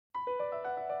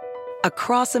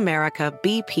Across America,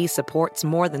 BP supports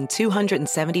more than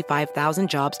 275,000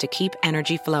 jobs to keep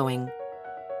energy flowing.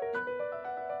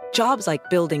 Jobs like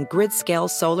building grid-scale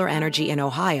solar energy in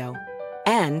Ohio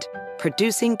and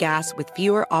producing gas with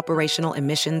fewer operational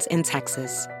emissions in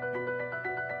Texas.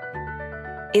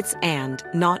 It's and,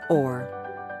 not or.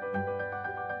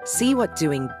 See what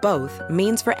doing both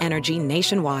means for energy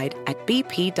nationwide at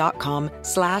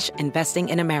bp.com/investing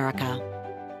in America.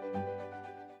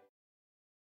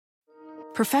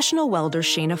 Professional welder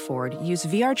Shayna Ford used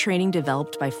VR training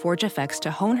developed by ForgeFX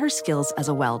to hone her skills as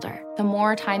a welder. The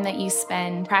more time that you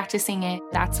spend practicing it,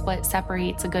 that's what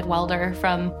separates a good welder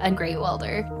from a great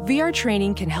welder. VR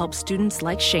training can help students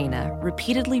like Shayna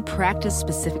repeatedly practice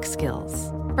specific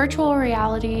skills. Virtual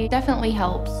reality definitely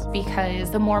helps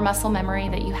because the more muscle memory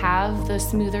that you have, the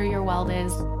smoother your weld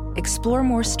is. Explore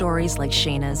more stories like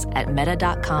Shayna's at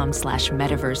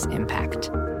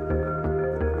meta.com/metaverseimpact.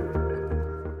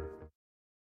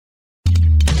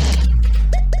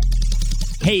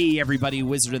 Hey everybody,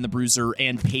 Wizard and the Bruiser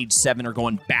and Page 7 are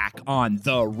going back on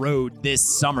the road this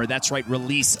summer. That's right,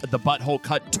 Release the Butthole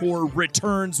Cut Tour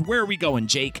returns. Where are we going,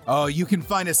 Jake? Oh, you can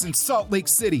find us in Salt Lake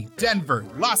City, Denver,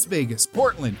 Las Vegas,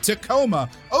 Portland,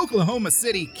 Tacoma, Oklahoma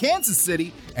City, Kansas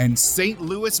City, and St.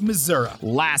 Louis, Missouri.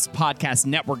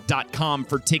 LastPodcastNetwork.com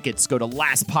for tickets. Go to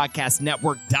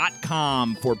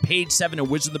LastPodcastNetwork.com for Page 7 and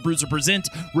Wizard and the Bruiser present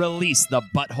Release the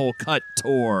Butthole Cut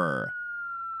Tour.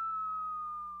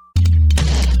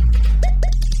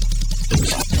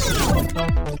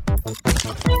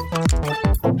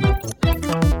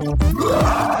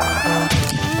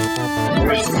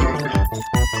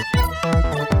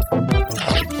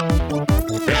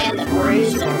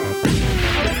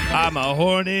 I'm a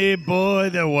horny boy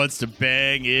that wants to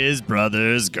bang his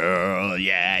brother's girl.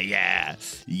 Yeah, yeah,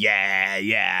 yeah,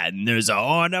 yeah. And there's a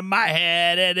horn in my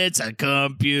head and it's a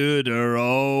computer.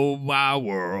 Oh, my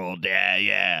world. Yeah,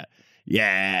 yeah.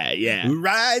 Yeah, yeah.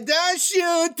 Ride the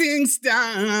shooting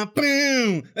star.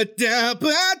 Boom. A double.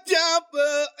 What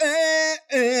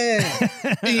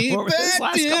were those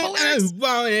last couple lyrics?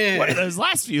 What are those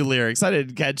last few lyrics? I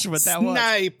didn't catch what that was.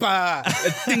 Sniper. I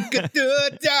think I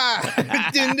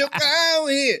didn't know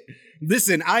it.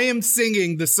 Listen, I am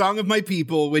singing the song of my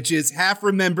people, which is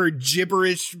half-remembered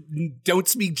gibberish, don't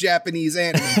speak Japanese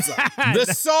anime song.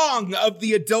 The song of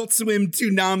the Adult Swim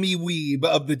Toonami weeb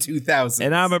of the 2000s.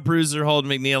 And I'm a bruiser,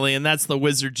 Holden McNeely, and that's the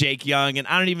wizard, Jake Young. And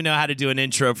I don't even know how to do an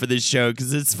intro for this show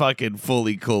because it's fucking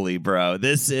fully cooly, bro. It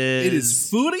is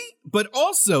fully, but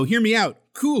also, hear me out,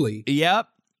 coolly. Yep.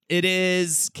 It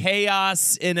is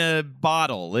chaos in a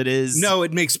bottle. It is. No,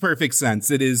 it makes perfect sense.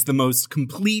 It is the most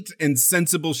complete and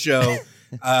sensible show.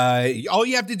 All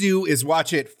you have to do is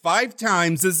watch it 5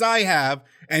 times, as I have,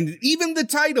 and even the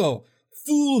title,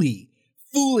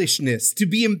 foolishness, to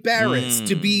be embarrassed,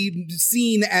 to be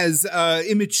seen as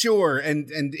immature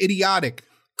and idiotic,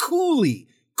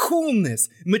 coolness,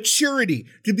 maturity,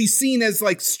 to be seen as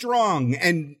like strong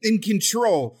and in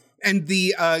control, and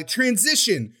the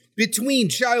transition between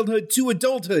childhood to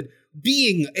adulthood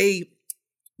being a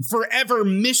forever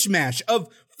mishmash of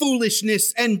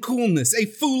foolishness and coolness, a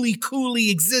fooly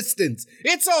existence.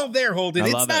 It's all there, Holden.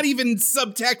 It's not even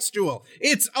subtextual.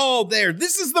 It's all there.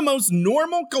 This is the most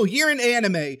normal, coherent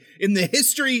anime in the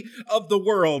history of the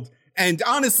world. And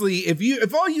honestly,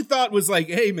 if all you thought was like,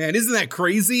 hey man, isn't that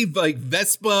crazy? Like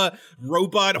Vespa,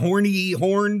 robot, horny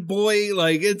horn boy,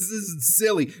 like this is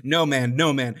silly. No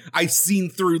man. I've seen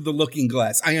through the looking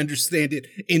glass. I understand it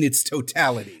in its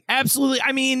totality. Absolutely.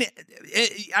 I mean,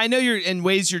 I know you're in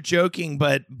ways you're joking,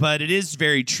 but it is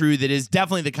very true that it's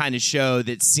definitely the kind of show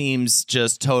that seems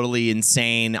just totally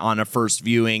insane on a first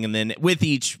viewing, and then with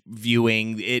each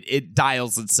viewing, it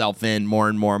dials itself in more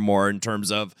and more and more in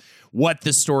terms of what the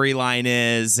storyline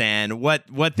is and what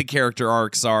the character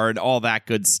arcs are and all that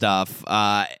good stuff.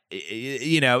 I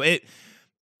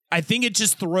think it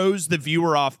just throws the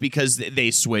viewer off because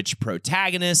they switch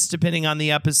protagonists depending on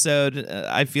the episode.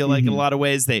 I feel like in a lot of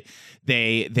ways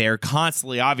they're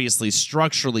constantly, obviously,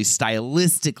 structurally,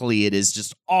 stylistically, it is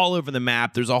just all over the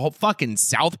map. There's a whole fucking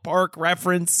South Park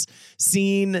reference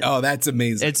scene. Oh, that's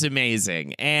amazing. It's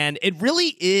amazing. And it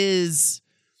really is,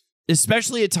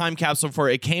 especially a time capsule for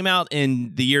it came out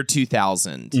in the year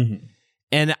 2000.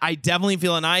 And I definitely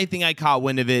feel, and I think I caught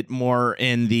wind of it more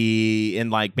in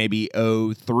like maybe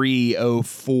 03,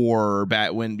 04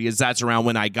 back when, because that's around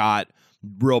when I got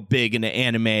real big into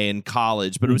anime in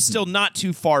college, but it was still not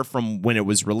too far from when it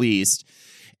was released.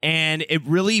 And it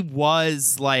really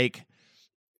was like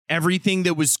everything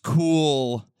that was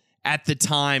cool at the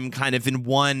time kind of in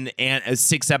a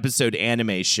 6-episode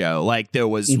anime show. Like there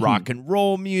was rock and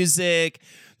roll music,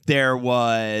 There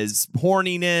was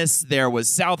horniness. There was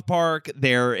South Park.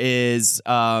 There is,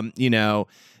 the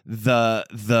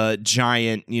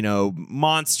giant,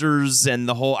 monsters and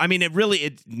the whole. I mean,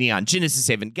 Neon Genesis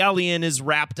Evangelion is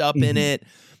wrapped up in it.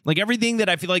 Like everything that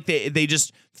I feel like they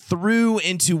just threw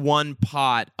into one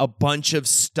pot a bunch of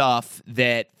stuff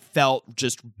that felt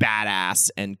just badass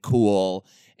and cool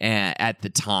at the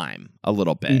time a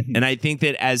little bit. And I think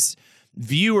that as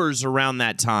viewers around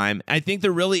that time, I think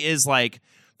there really is like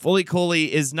Fully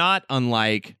Cooley is not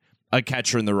unlike A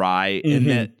Catcher in the Rye in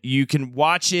that you can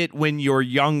watch it when you're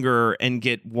younger and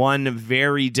get one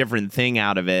very different thing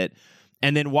out of it.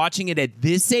 And then watching it at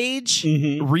this age,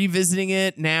 revisiting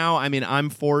it now, I mean, I'm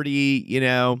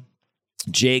 40,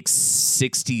 Jake's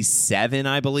 67,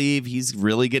 I believe. He's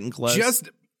really getting close. Just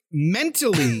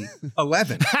mentally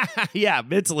 11. Yeah,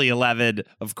 mentally 11,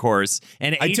 of course.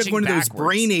 And I took one of those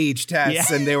brain age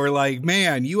tests, and they were like,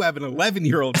 man, you have an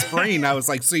 11-year-old's brain. I was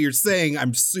like, so you're saying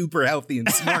I'm super healthy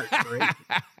and smart, right?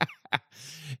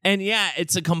 And yeah,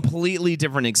 it's a completely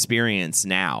different experience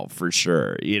now, for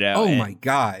sure. Oh my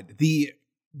God.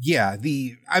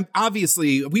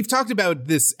 Obviously, we've talked about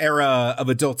this era of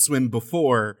Adult Swim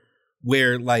before,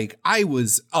 where like I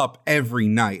was up every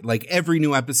night, like every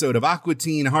new episode of Aqua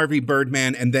Teen, Harvey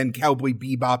Birdman, and then Cowboy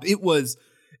Bebop. It was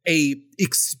a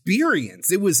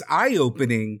experience. It was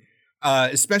eye-opening,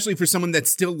 especially for someone that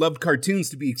still loved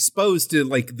cartoons, to be exposed to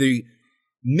like the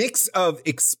mix of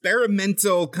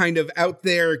experimental kind of out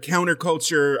there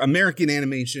counterculture American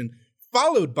animation,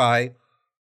 followed by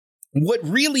what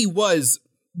really was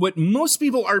what most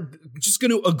people are just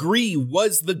going to agree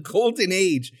was the golden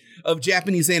age of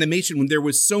Japanese animation, when there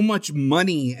was so much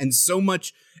money and so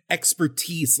much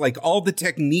expertise, like all the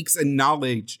techniques and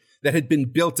knowledge that had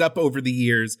been built up over the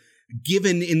years,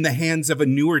 given in the hands of a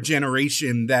newer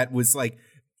generation that was like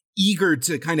eager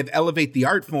to kind of elevate the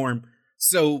art form.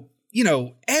 So,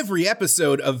 every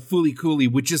episode of Fooly Cooley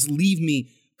would just leave me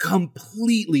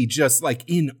completely just like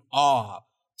in awe,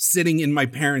 sitting in my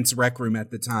parents' rec room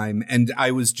at the time. And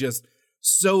I was just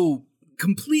so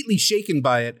completely shaken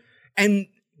by it. And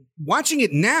watching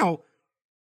it now,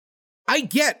 I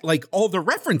get like all the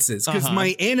references because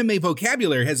my anime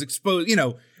vocabulary has exposed,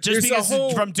 just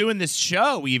because from doing this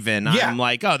show, even I'm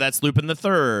like, oh, that's Lupin the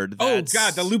Third. Oh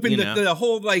God, the Lupin, the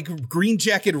whole like green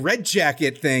jacket, red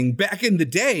jacket thing back in the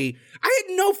day. I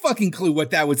had no fucking clue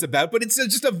what that was about, but it's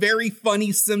just a very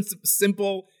funny,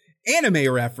 simple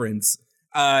anime reference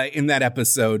in that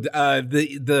episode.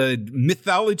 The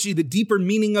mythology, the deeper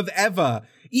meaning of Eva,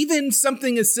 even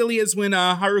something as silly as when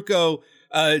Haruko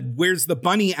wears the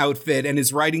bunny outfit and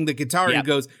is riding the guitar and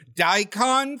goes,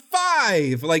 Daikon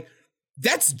 5. Like,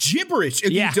 that's gibberish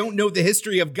if you don't know the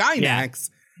history of Gainax.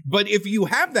 But if you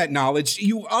have that knowledge,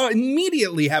 you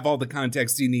immediately have all the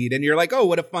context you need. And you're like, oh,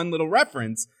 what a fun little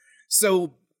reference.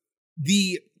 So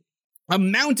the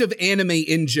amount of anime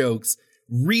in-jokes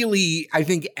really, I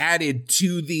think, added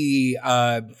to the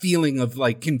feeling of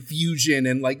like confusion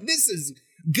and like, this is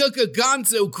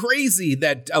Gonzo crazy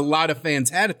that a lot of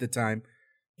fans had at the time.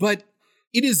 But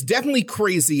it is definitely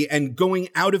crazy and going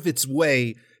out of its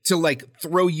way to like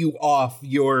throw you off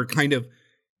your kind of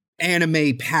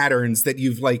anime patterns that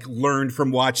you've like learned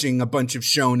from watching a bunch of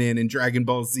Shonen and Dragon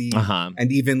Ball Z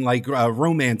and even like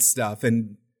romance stuff.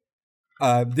 And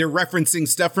they're referencing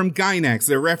stuff from Gainax.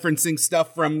 They're referencing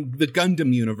stuff from the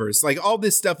Gundam universe. Like all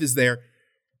this stuff is there,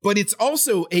 but it's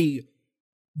also a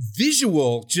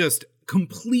visual, just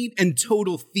complete and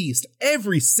total feast.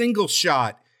 Every single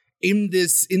shot in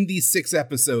these 6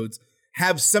 episodes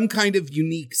have some kind of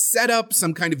unique setup,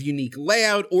 some kind of unique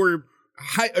layout, or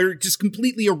just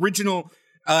completely original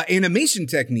animation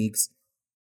techniques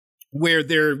where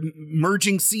they're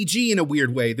merging CG in a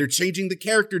weird way. They're changing the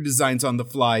character designs on the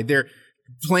fly. They're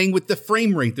playing with the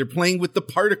frame rate. They're playing with the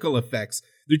particle effects.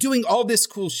 They're doing all this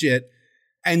cool shit.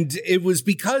 And it was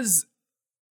because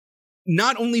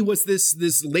not only was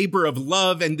this labor of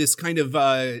love and this kind of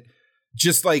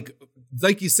just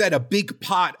like you said, a big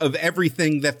pot of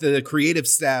everything that the creative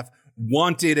staff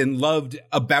wanted and loved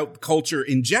about culture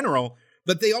in general,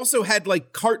 but they also had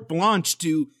like carte blanche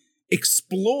to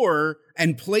explore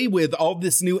and play with all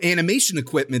this new animation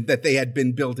equipment that they had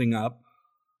been building up.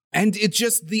 And it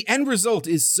just, the end result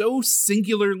is so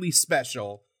singularly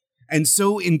special and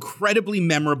so incredibly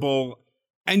memorable.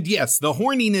 And yes, the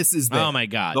horniness is there. Oh my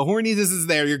God. The horniness is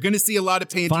there. You're going to see a lot of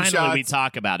panty shots. Finally, we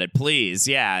talk about it, please.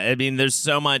 Yeah. I mean, there's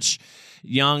so much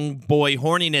young boy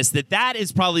horniness that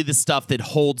is probably the stuff that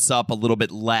holds up a little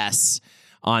bit less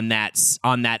on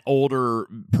that older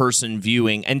person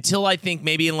viewing, until I think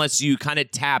maybe unless you kind of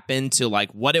tap into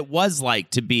like what it was like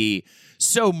to be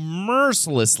so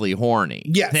mercilessly horny.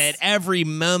 Yes. That every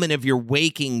moment of your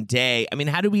waking day, I mean,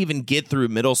 how do we even get through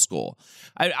middle school?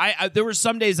 I there were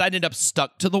some days I'd end up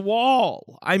stuck to the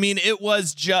wall. I mean, it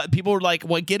was just, people were like,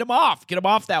 well, get him off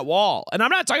that wall. And I'm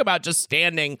not talking about just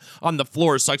standing on the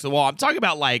floor stuck to the wall. I'm talking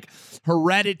about like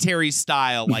Hereditary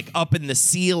style, like up in the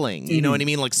ceiling. You know what I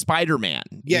mean? Like Spider-Man.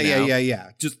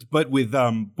 Yeah. But with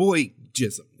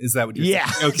boy-jism. Is that what you're saying?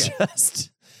 Okay.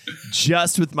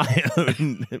 Just with my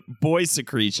own boy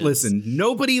secretions. Listen,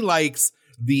 nobody likes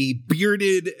the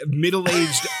bearded,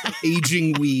 middle-aged,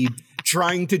 aging weed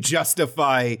trying to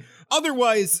justify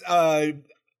otherwise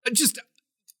just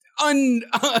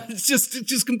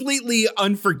completely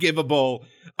unforgivable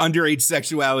underage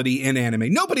sexuality in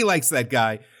anime. Nobody likes that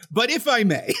guy. But if I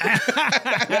may.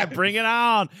 Yeah, bring it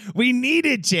on. We need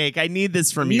it, Jake. I need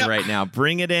this from you right now.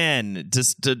 Bring it in.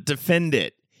 Just to defend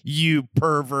it, you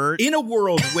pervert. In a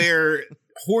world where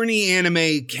horny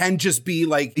anime can just be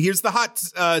like, here's the hot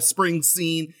spring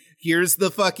scene. Here's the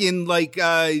fucking, like,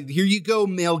 here you go,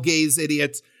 male gaze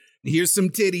idiots. Here's some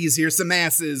titties. Here's some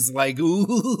asses. Like,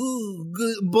 ooh,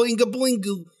 boinga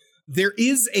boinga. There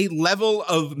is a level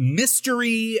of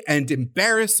mystery and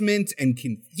embarrassment and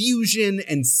confusion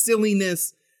and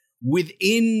silliness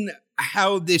within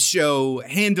how this show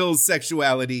handles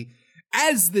sexuality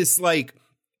as this, like,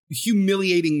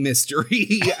 humiliating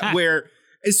mystery where,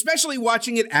 especially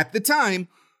watching it at the time,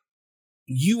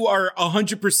 you are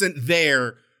 100%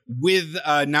 there with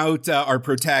Naota, our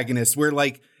protagonist, where,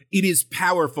 like, it is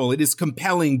powerful, it is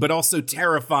compelling, but also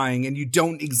terrifying, and you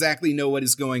don't exactly know what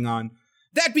is going on.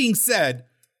 That being said,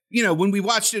 you know, when we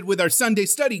watched it with our Sunday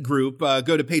study group,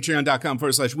 go to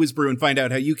patreon.com/whizbrew and find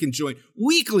out how you can join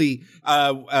weekly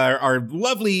our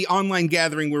lovely online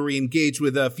gathering where we engage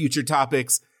with future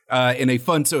topics in a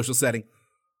fun social setting.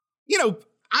 You know,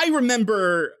 I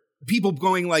remember people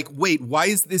going like, wait, why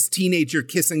is this teenager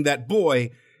kissing that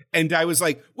boy? And I was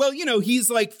like, well, you know, he's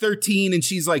like 13 and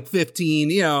she's like 15,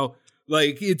 you know,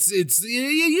 like it's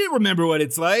you remember what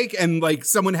it's like. And like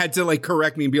someone had to like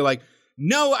correct me and be like,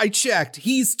 no, I checked.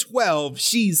 He's 12.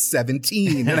 She's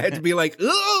 17. And I had to be like,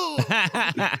 oh.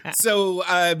 So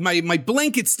my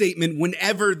blanket statement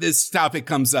whenever this topic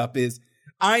comes up is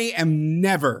I am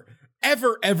never,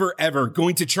 ever, ever, ever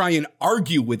going to try and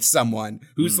argue with someone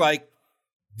who's like,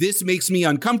 this makes me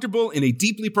uncomfortable in a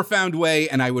deeply profound way,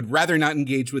 and I would rather not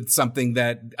engage with something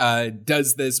that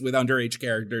does this with underage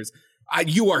characters.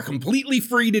 You are completely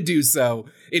free to do so.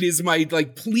 It is my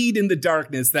like plead in the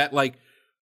darkness that like,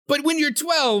 but when you're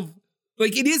 12,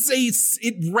 like it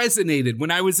resonated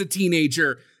when I was a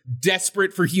teenager,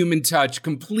 desperate for human touch,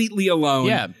 completely alone.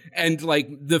 Yeah. And like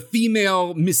the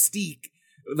female mystique,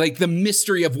 like the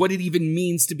mystery of what it even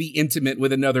means to be intimate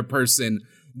with another person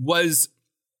was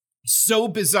so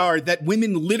bizarre that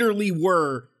women literally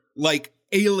were like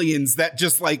aliens that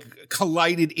just like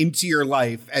collided into your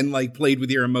life and like played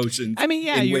with your emotions. I mean,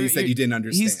 in ways that you didn't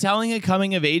understand. He's telling a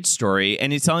coming of age story,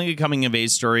 and he's telling a coming of age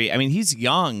story. I mean, he's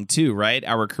young too, right?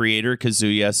 Our creator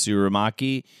Kazuya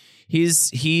Tsurumaki,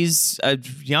 he's a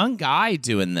young guy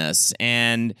doing this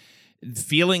and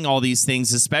feeling all these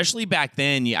things, especially back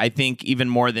then. I think even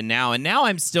more than now. And now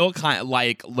I'm still kind of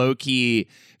like low key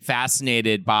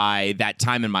fascinated by that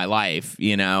time in my life,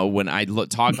 you know, when I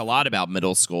talk a lot about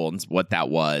middle school and what that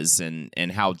was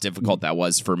and how difficult that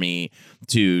was for me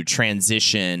to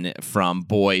transition from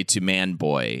boy to man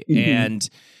boy. And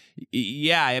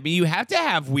yeah, I mean, you have to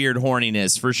have weird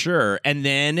horniness for sure. And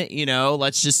then, you know,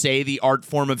 let's just say the art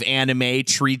form of anime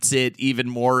treats it even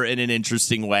more in an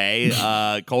interesting way.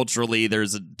 Culturally,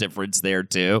 there's a difference there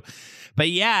too. But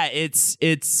yeah, it's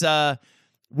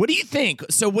what do you think?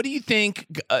 So what do you think,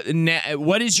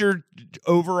 what is your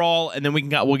overall, and then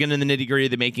we'll get into the nitty gritty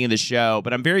of the making of the show,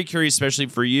 but I'm very curious, especially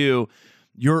for you,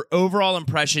 your overall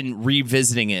impression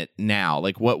revisiting it now.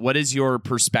 Like what is your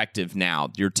perspective now,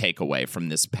 your takeaway from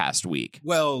this past week?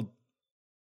 Well,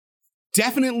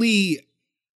 definitely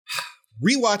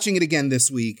rewatching it again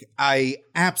this week, I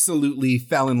absolutely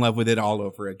fell in love with it all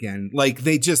over again. Like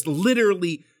they just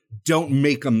literally don't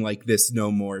make them like this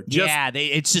no more.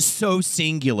 It's just so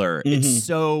singular. It's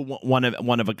so one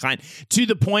of a kind, to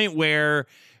the point where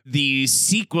the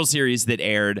sequel series that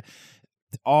aired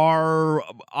are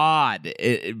odd.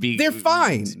 They're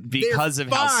fine because of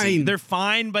how they're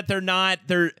fine, but they're not.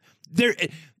 They're.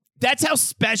 That's how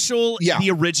special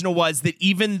the original was. That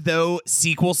even though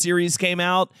sequel series came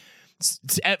out,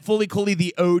 at Fully Cooley,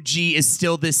 the OG is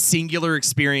still this singular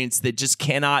experience that just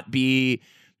cannot be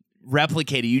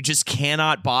replicated. You just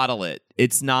cannot bottle it.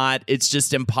 It's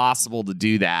just impossible to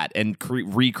do that and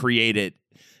recreate it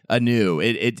anew.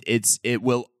 It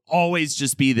will always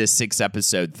just be this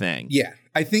 6-episode thing. Yeah.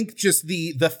 I think just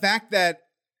the fact that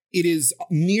it is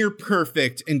near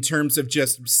perfect in terms of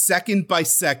just second by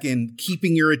second,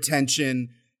 keeping your attention,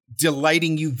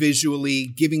 delighting you visually,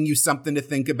 giving you something to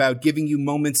think about, giving you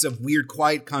moments of weird,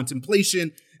 quiet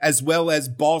contemplation, as well as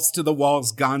balls to the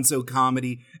walls gonzo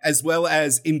comedy, as well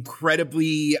as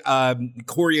incredibly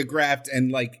choreographed and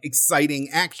like exciting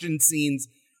action scenes.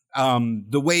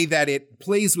 The way that it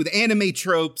plays with anime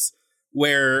tropes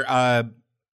where,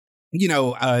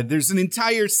 there's an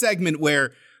entire segment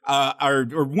where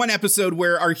or one episode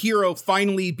where our hero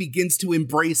finally begins to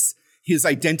embrace his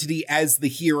identity as the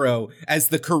hero, as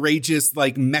the courageous,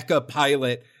 like, mecha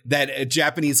pilot that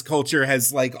Japanese culture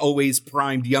has, like, always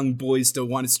primed young boys to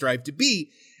want to strive to be.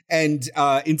 And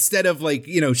instead of, like,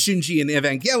 Shinji and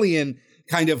Evangelion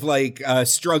kind of, like,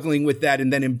 struggling with that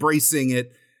and then embracing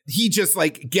it, he just,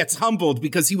 like, gets humbled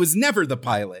because he was never the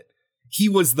pilot. He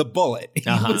was the bullet. He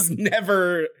was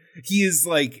never... He is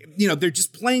like, they're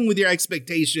just playing with your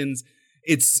expectations.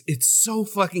 It's so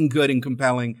fucking good and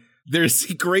compelling. There's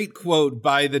a great quote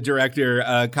by the director,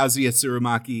 Kazuya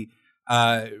Tsurumaki,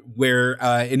 where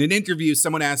in an interview,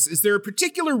 someone asks, is there a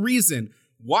particular reason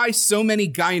why so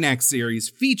many Gainax series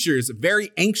features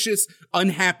very anxious,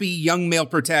 unhappy young male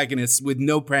protagonists with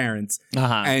no parents?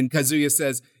 And Kazuya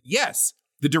says, yes,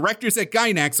 the directors at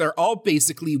Gainax are all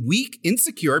basically weak,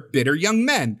 insecure, bitter young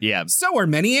men. Yeah. So are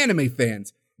many anime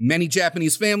fans. Many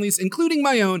Japanese families, including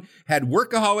my own, had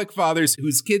workaholic fathers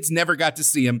whose kids never got to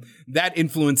see them. That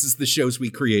influences the shows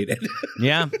we created.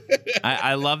 Yeah,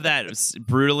 I love that. It's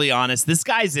brutally honest. This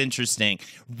guy's interesting,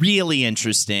 really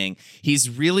interesting. He's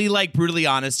really like brutally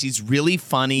honest. He's really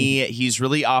funny. He's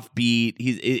really offbeat.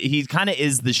 He kind of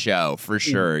is the show for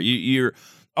sure. You're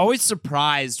always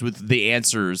surprised with the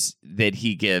answers that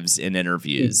he gives in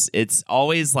interviews. It's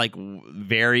always like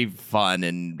very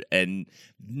fun and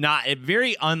not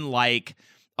very unlike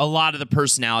a lot of the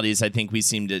personalities I think we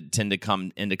seem to tend to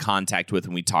come into contact with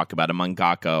when we talk about a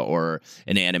mangaka or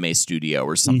an anime studio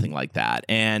or something like that.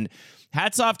 And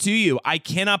hats off to you. I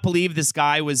cannot believe this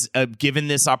guy was given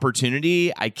this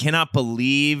opportunity. I cannot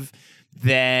believe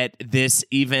that this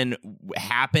even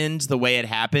happened the way it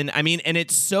happened. I mean, and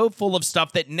it's so full of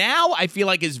stuff that now I feel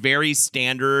like is very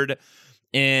standard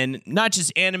in not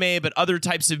just anime, but other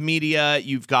types of media.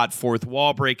 You've got fourth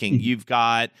wall breaking. You've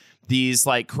got these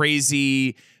like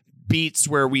crazy beats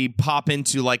where we pop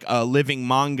into like a living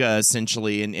manga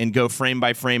essentially and go frame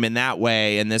by frame in that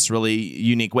way, in this really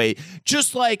unique way.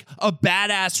 Just like a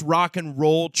badass rock and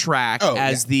roll track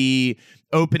the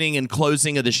opening and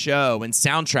closing of the show and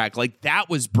soundtrack. Like that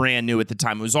was brand new at the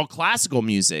time. It was all classical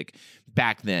music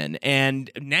back then.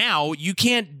 And now you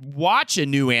can't watch a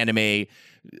new anime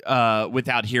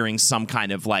without hearing some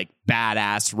kind of like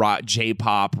badass rock,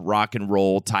 J-pop, rock and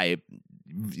roll type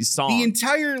song. The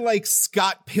entire like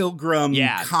Scott Pilgrim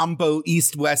combo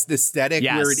East-West aesthetic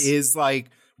where it is like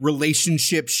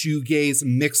relationship shoegaze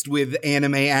mixed with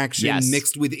anime action,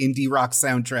 mixed with indie rock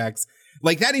soundtracks.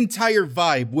 Like that entire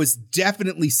vibe was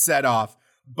definitely set off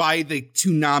by the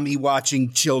Toonami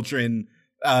watching children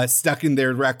stuck in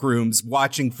their rec rooms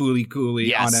watching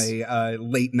Flcl on a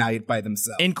late night by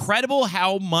themselves. Incredible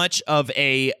how much of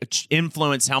a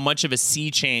influence, how much of a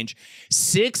sea change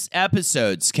 6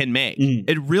 episodes can make.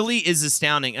 It really is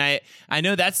astounding. And I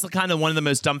know that's the kind of one of the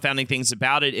most dumbfounding things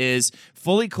about it is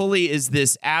Flcl is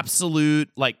this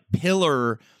absolute like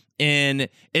pillar in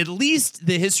at least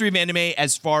the history of anime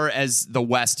as far as the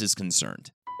West is concerned.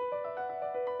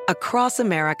 Across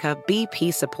America,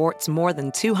 BP supports more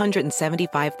than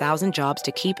 275,000 jobs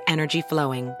to keep energy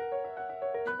flowing.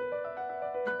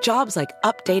 Jobs like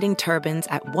updating turbines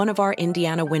at one of our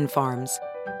Indiana wind farms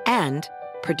and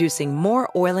producing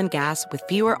more oil and gas with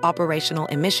fewer operational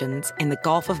emissions in the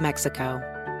Gulf of Mexico.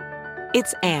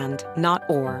 It's and, not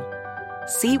or.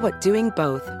 See what doing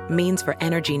both means for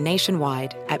energy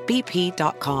nationwide at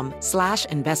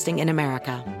bp.com/investing in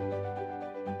America.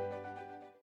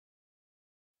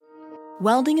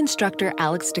 Welding instructor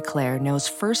Alex DeClaire knows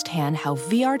firsthand how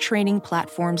VR training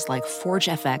platforms like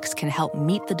ForgeFX can help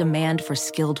meet the demand for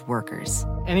skilled workers.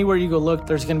 Anywhere you go look,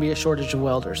 there's going to be a shortage of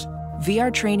welders.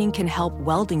 VR training can help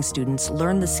welding students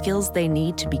learn the skills they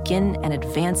need to begin and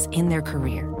advance in their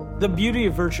career. The beauty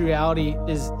of virtual reality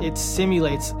is it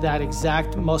simulates that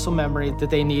exact muscle memory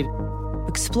that they need.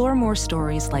 Explore more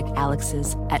stories like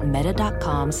Alex's at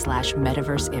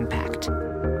meta.com/metaverseimpact.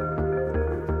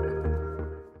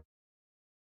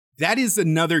 That is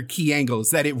another key angle,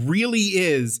 is that it really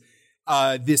is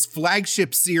this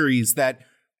flagship series that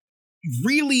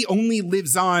really only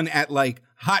lives on at like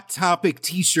Hot Topic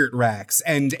t-shirt racks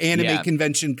and anime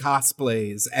convention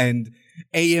cosplays and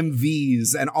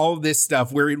AMVs and all this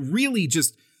stuff, where it really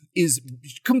just is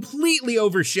completely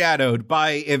overshadowed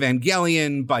by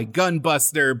Evangelion, by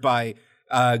Gunbuster, by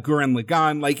Gurren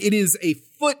Lagann. Like, it is a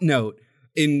footnote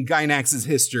in Gainax's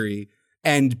history.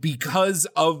 And because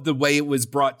of the way it was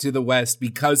brought to the West,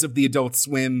 because of the Adult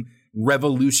Swim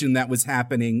revolution that was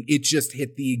happening, it just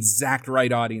hit the exact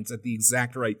right audience at the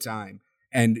exact right time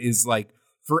and is like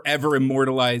forever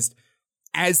immortalized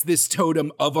as this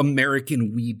totem of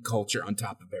American weeb culture on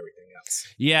top of everything else.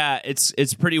 Yeah,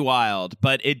 it's pretty wild,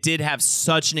 but it did have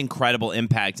such an incredible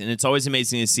impact, and it's always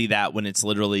amazing to see that when it's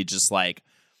literally just like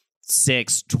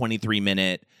 6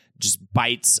 23-minute just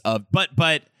bites of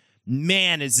but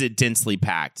man, is it densely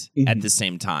packed at the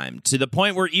same time, to the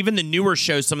point where even the newer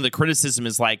shows, some of the criticism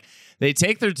is like they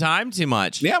take their time too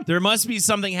much. Yeah, there must be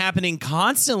something happening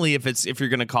constantly if you're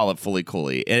going to call it fully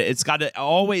coolly. It's got to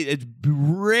always. It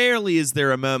rarely is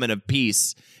there a moment of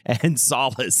peace and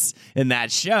solace in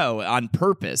that show on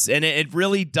purpose, and it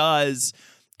really does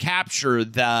capture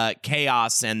the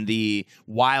chaos and the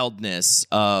wildness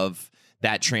of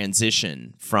that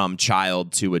transition from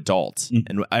child to adult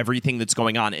and everything that's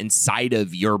going on inside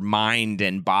of your mind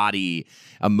and body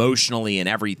emotionally and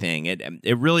everything.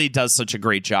 It really does such a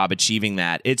great job achieving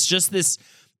that. It's just this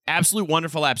absolute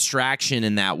wonderful abstraction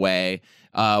in that way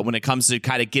when it comes to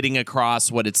kind of getting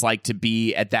across what it's like to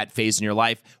be at that phase in your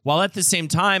life. While at the same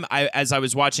time, as I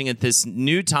was watching it this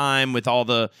new time with all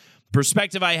the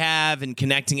perspective I have and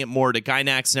connecting it more to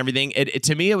Gainax and everything,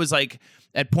 to me, it was like,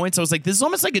 at points, I was like, this is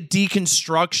almost like a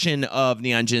deconstruction of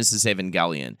Neon Genesis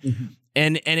Evangelion.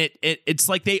 And it's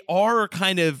like they are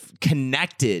kind of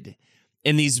connected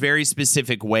in these very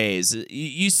specific ways.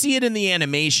 You see it in the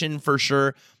animation for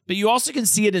sure, but you also can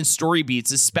see it in story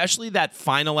beats, especially that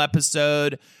final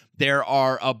episode. There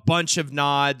are a bunch of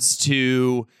nods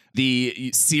to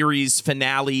the series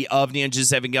finale of Neon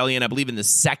Genesis Evangelion, I believe in the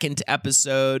second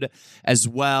episode as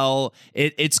well.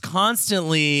 It's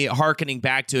constantly hearkening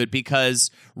back to it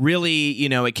because really,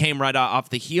 it came right off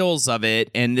the heels of it,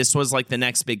 and this was like the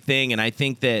next big thing. And I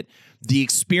think that the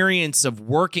experience of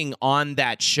working on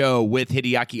that show with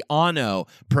Hideaki Anno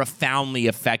profoundly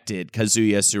affected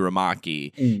Kazuya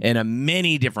Tsurumaki in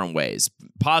many different ways,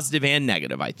 positive and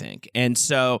negative, I think. And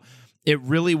so it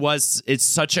really was, it's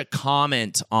such a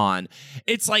comment on,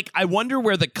 it's like, I wonder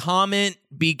where the comment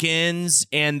begins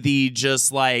and the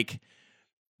just like,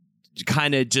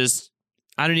 kind of just,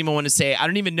 I don't even want to say, I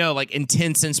don't even know, like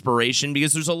intense inspiration,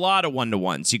 because there's a lot of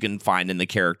one-to-ones you can find in the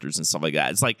characters and stuff like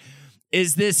that. It's like,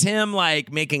 is this him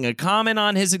like making a comment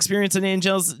on his experience in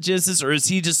Angels Genesis, or is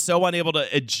he just so unable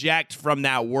to eject from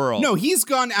that world? No, he's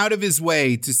gone out of his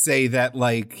way to say that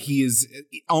like he is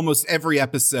almost every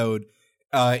episode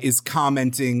is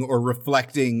commenting or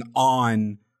reflecting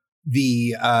on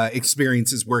the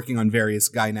experiences working on various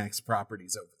Gainax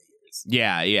properties over the years.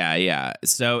 Yeah.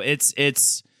 So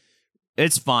it's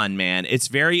fun, man. It's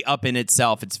very up in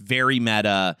itself. It's very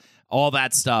meta, all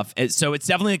that stuff. So it's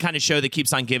definitely the kind of show that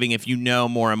keeps on giving if you know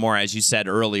more and more, as you said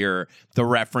earlier, the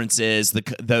references,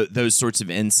 those sorts of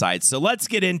insights. So let's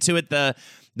get into it.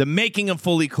 The making of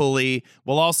Fully Cooley.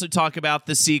 We'll also talk about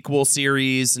the sequel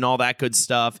series and all that good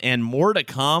stuff, and more to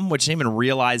come, which I didn't even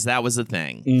realize that was a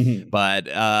thing. But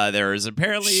there is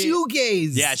apparently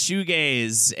shoegaze. Yeah,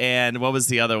 shoegaze. And what was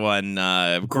the other one?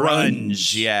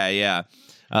 Grunge. Yeah.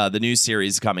 The new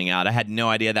series coming out. I had no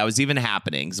idea that was even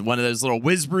happening. It's one of those little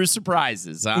whiz-brew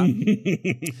surprises, huh?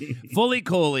 Fully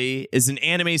Cooley is an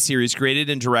anime series created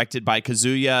and directed by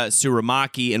Kazuya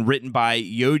Tsurumaki and written by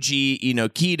Yoji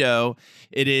Inokido.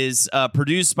 It is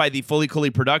produced by the Fully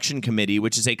Cooley Production Committee,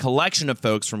 which is a collection of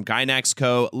folks from Gainax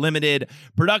Co., Limited,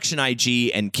 Production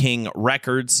IG, and King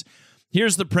Records.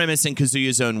 Here's the premise in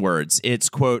Kazuya's own words. It's,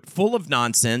 quote, full of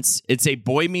nonsense. It's a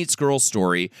boy meets girl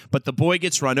story, but the boy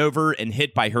gets run over and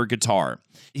hit by her guitar.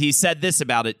 He said this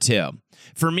about it, too.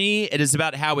 For me, it is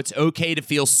about how it's okay to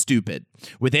feel stupid.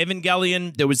 With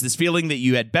Evangelion, there was this feeling that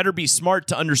you had better be smart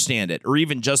to understand it, or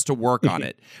even just to work on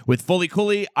it. With Fully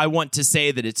Cooley, I want to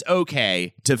say that it's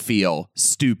okay to feel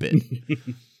stupid.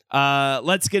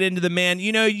 Let's get into the man.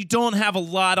 You don't have a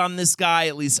lot on this guy.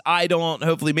 At least I don't.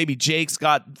 Hopefully, maybe Jake's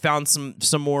found some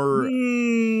more.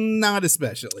 Not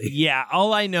especially. Yeah.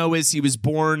 All I know is he was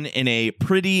born in a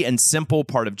pretty and simple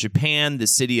part of Japan, the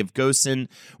city of Gosen,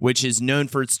 which is known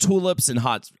for its tulips and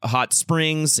hot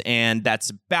springs, and that's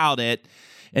about it.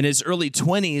 In his early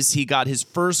 20s, he got his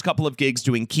first couple of gigs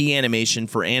doing key animation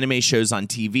for anime shows on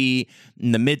TV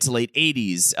in the mid to late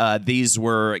 80s. These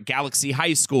were Galaxy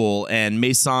High School and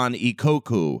Maison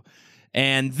Ikoku.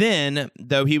 And then,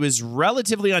 though he was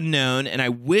relatively unknown, and I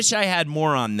wish I had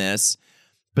more on this,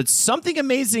 but something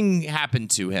amazing happened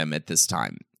to him at this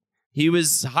time. He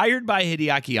was hired by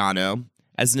Hideaki Anno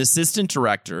as an assistant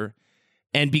director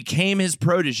and became his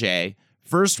protege,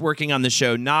 first working on the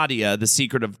show Nadia, The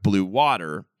Secret of Blue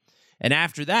Water. And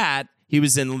after that, he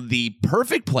was in the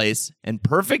perfect place and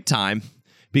perfect time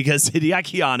because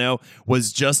Hideaki Anno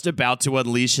was just about to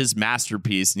unleash his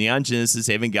masterpiece, Neon Genesis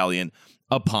Evangelion,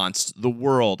 upon the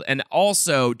world. And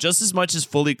also, just as much as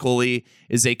Fully Cooley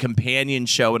is a companion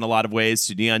show in a lot of ways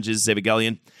to Neon Genesis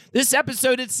Evangelion, this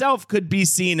episode itself could be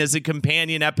seen as a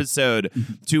companion episode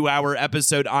to our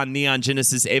episode on Neon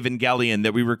Genesis Evangelion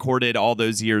that we recorded all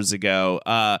those years ago.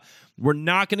 We're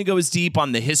not going to go as deep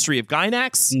on the history of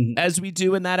Gainax as we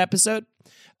do in that episode.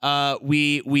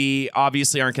 We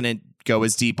obviously aren't going to go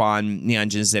as deep on Neon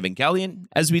Genesis Evangelion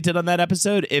as we did on that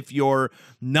episode. If you're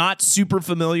not super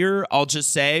familiar, I'll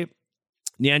just say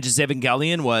Neon Genesis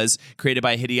Evangelion was created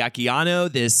by Hideaki Anno,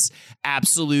 this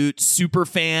absolute super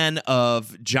fan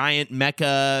of giant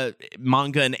mecha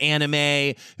manga and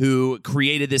anime, who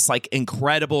created this like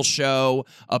incredible show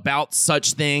about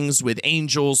such things with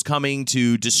angels coming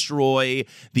to destroy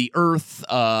the earth,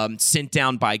 sent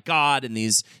down by God, and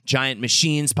these giant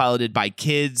machines piloted by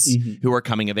kids who are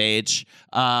coming of age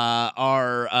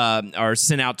are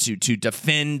sent out to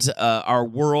defend our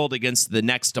world against the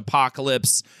next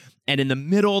apocalypse. And in the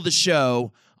middle of the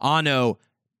show, Anno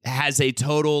has a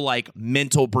total like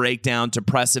mental breakdown,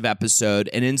 depressive episode,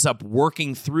 and ends up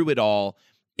working through it all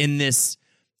in this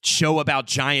show about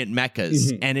giant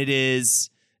mechas. And it is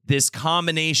this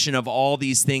combination of all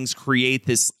these things create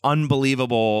this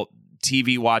unbelievable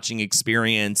TV watching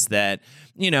experience that,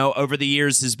 you know, over the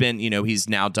years has been, you know, he's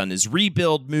now done his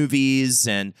Rebuild movies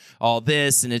and all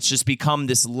this, and it's just become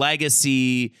this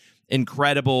legacy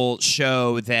incredible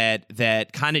show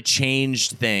that kind of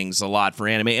changed things a lot for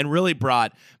anime and really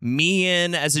brought me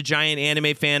in as a giant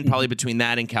anime fan, probably between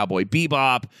that and Cowboy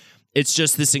Bebop. It's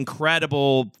just this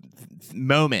incredible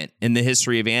moment in the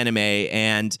history of anime,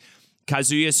 and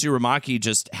Kazuya Tsurumaki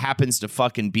just happens to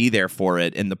fucking be there for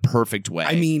it in the perfect way.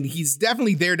 I mean, he's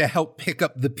definitely there to help pick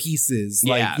up the pieces.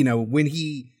 Like, you know,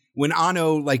 when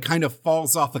Anno like kind of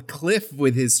falls off a cliff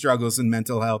with his struggles and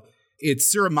mental health,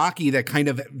 it's Tsurumaki that kind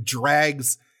of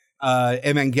drags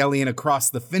Evangelion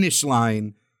across the finish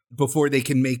line before they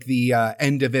can make the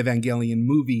end of Evangelion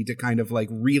movie to kind of like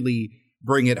really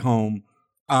bring it home.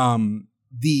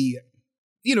 The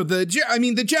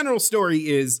general story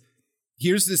is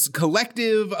here's this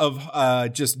collective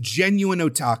of just genuine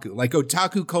otaku. Like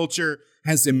otaku culture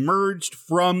has emerged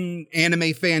from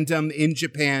anime fandom in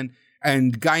Japan,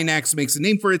 and Gainax makes a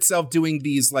name for itself doing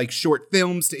these like short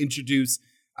films to introduce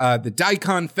the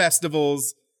Daikon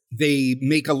festivals. They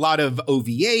make a lot of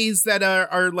OVAs that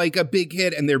are like a big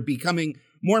hit, and they're becoming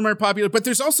more and more popular. But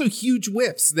there's also huge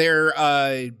whiffs. Their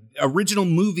original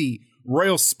movie,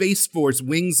 Royal Space Force,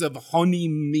 Wings of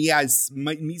Mise,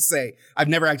 I've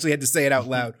never actually had to say it out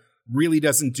loud, really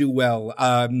doesn't do well.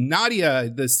 Nadia,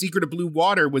 The Secret of Blue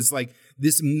Water, was like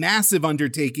this massive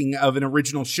undertaking of an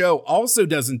original show, also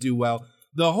doesn't do well.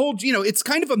 The whole, you know, it's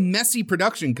kind of a messy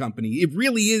production company. It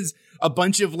really is a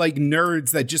bunch of like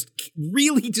nerds that just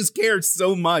really just care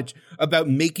so much about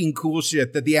making cool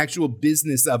shit that the actual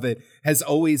business of it has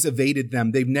always evaded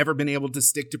them. They've never been able to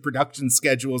stick to production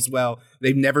schedules well.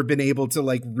 They've never been able to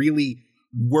like really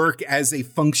work as a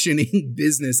functioning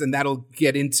business. And that'll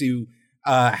get into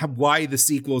why the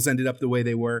sequels ended up the way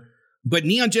they were. But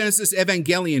Neon Genesis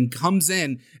Evangelion comes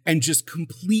in and just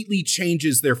completely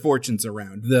changes their fortunes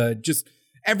around.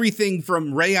 Everything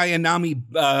from Rei Ayanami,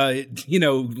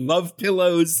 love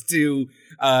pillows to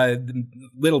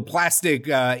little plastic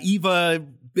Eva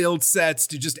build sets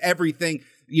to just everything,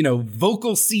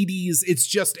 vocal CDs. It's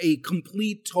just a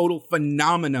complete, total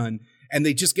phenomenon. And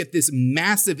they just get this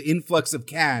massive influx of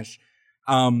cash.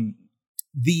 There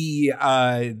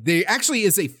actually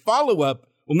is a follow-up.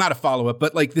 Well, not a follow-up,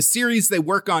 but like the series they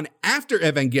work on after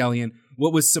Evangelion,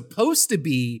 what was supposed to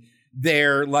be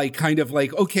their like kind of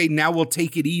like, okay, now we'll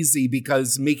take it easy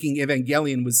because making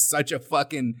Evangelion was such a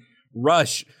fucking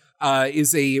rush,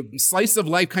 is a slice of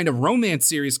life kind of romance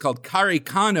series called Kare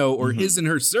Kano, or His and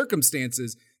Her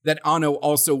Circumstances, that Anno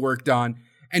also worked on.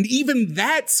 And even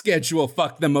that schedule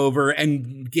fucked them over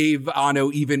and gave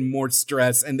Anno even more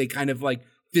stress, and they kind of like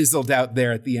fizzled out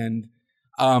there at the end.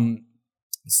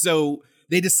 So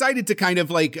they decided to kind of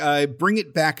like bring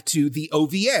it back to the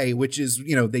OVA, which is,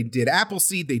 they did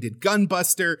Appleseed, they did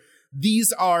Gunbuster.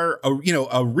 These are,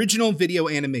 original video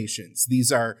animations.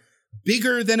 These are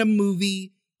bigger than a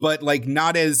movie, but like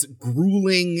not as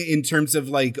grueling in terms of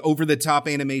like over the top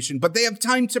animation, but they have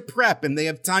time to prep and they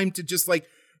have time to just like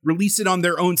release it on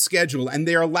their own schedule. And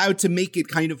they're allowed to make it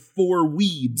kind of for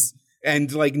weebs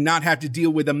and like not have to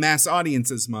deal with a mass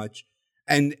audience as much.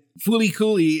 And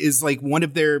Flcl is like one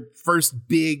of their first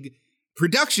big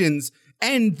productions.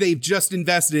 And they've just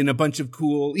invested in a bunch of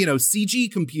cool,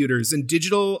 CG computers and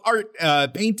digital art,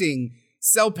 painting,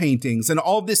 cell paintings, and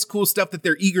all this cool stuff that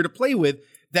they're eager to play with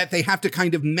that they have to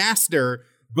kind of master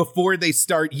before they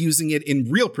start using it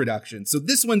in real production. So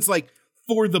this one's like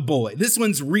for the boy. This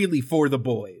one's really for the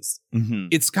boys. Mm-hmm.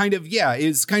 It's kind of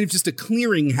just a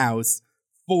clearinghouse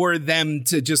for them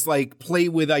to just like play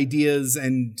with ideas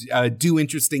and do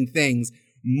interesting things,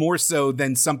 more so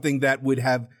than something that would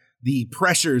have the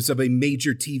pressures of a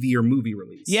major TV or movie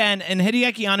release. Yeah, and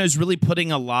Hideaki Anno is really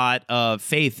putting a lot of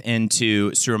faith into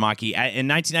Tsurumaki. In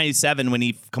 1997, when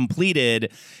he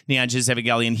completed Neon Genesis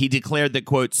Evangelion, he declared that,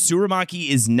 quote, Tsurumaki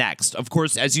is next. Of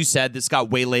course, as you said, this got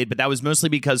waylaid, but that was mostly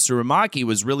because Tsurumaki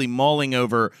was really mulling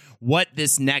over what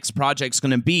this next project's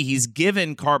going to be. He's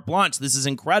given carte blanche. This is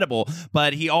incredible,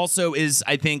 but he also is,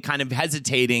 I think, kind of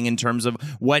hesitating in terms of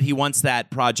what he wants that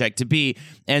project to be.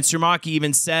 And Tsurumaki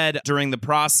even said during the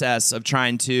process of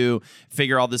trying to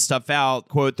figure all this stuff out,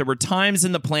 quote, there were times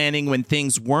in the planning when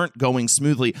things weren't going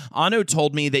smoothly. Anno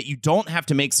told me that you don't have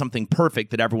to make something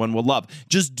perfect that everyone will love.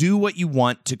 Just do what you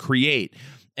want to create.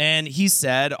 And he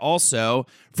said also,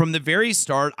 from the very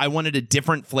start, I wanted a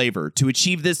different flavor. To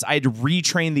achieve this, I had to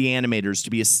retrain the animators to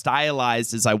be as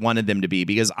stylized as I wanted them to be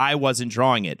because I wasn't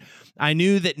drawing it. I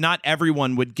knew that not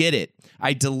everyone would get it.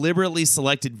 I deliberately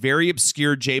selected very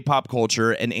obscure J-pop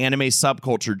culture and anime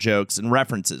subculture jokes and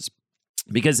references.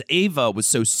 Because Eva was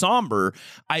so somber,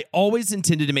 I always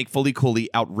intended to make Flcl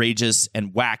outrageous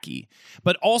and wacky.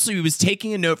 But also, he was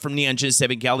taking a note from Neon Genesis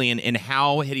Evangelion and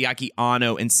how Hideaki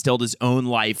Anno instilled his own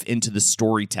life into the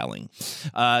storytelling.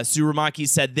 Tsurumaki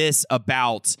said this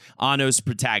about Anno's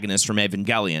protagonist from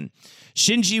Evangelion.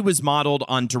 Shinji was modeled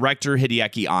on director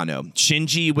Hideaki Anno.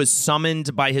 Shinji was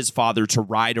summoned by his father to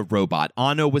ride a robot.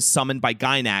 Anno was summoned by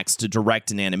Gainax to direct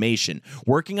an animation.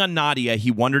 Working on Nadia, he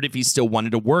wondered if he still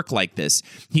wanted to work like this.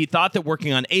 He thought that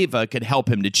working on Eva could help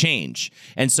him to change.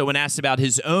 And so when asked about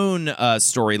his own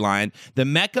storyline, the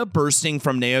mecha bursting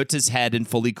from Naota's head in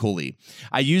Flcl.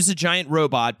 I use a giant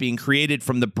robot being created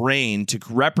from the brain to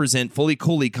represent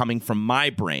Flcl coming from my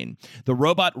brain. The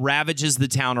robot ravages the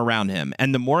town around him,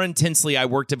 and the more intense I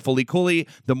worked at Flcl,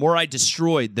 the more I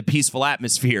destroyed the peaceful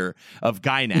atmosphere of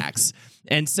Gainax.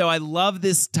 And so I love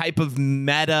this type of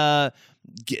meta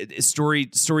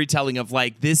storytelling of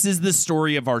like, this is the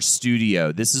story of our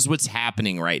studio. This is what's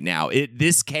happening right now.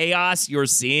 This chaos you're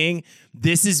seeing,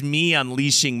 this is me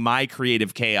unleashing my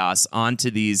creative chaos onto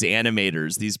these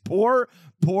animators, these poor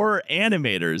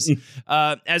animators.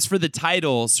 As for the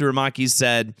title, Tsurumaki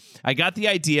said, I got the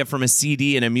idea from a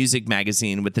CD in a music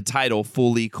magazine with the title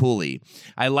Flcl.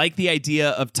 I like the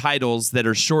idea of titles that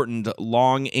are shortened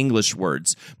long English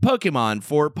words. Pokemon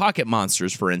for Pocket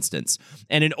Monsters, for instance,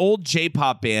 and an old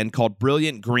J-pop band called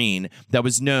Brilliant Green that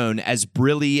was known as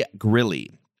Brilly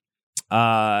Grilly.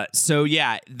 So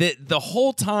yeah, the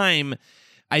whole time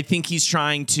I think he's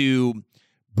trying to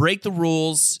break the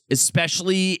rules,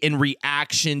 especially in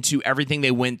reaction to everything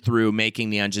they went through making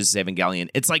Neon Genesis Evangelion.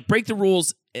 It's like break the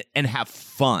rules and have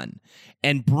fun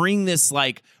and bring this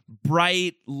like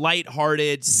bright,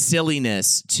 lighthearted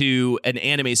silliness to an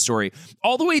anime story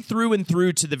all the way through and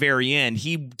through to the very end.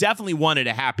 He definitely wanted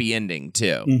a happy ending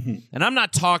too. Mm-hmm. And I'm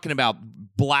not talking about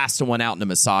blasting one out in a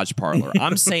massage parlor.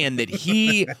 I'm saying that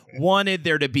he wanted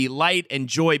there to be light and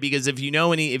joy, because if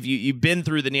you've been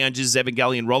through the Neon Genesis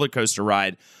Evangelion roller coaster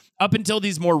ride, up until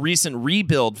these more recent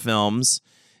rebuild films,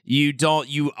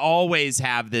 you always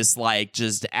have this like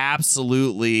just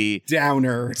absolutely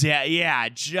downer. Yeah,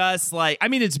 just like, I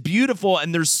mean, it's beautiful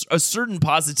and there's a certain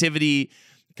positivity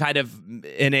kind of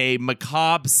in a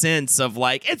macabre sense of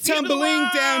like, it's tumbling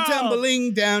down,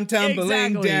 tumbling down,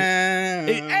 tumbling exactly.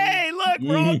 down. Hey, look,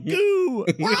 we're all goo.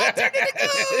 We're all turning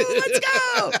to goo. Let's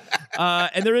go.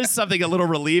 And there is something a little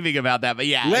relieving about that, but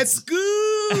yeah. Let's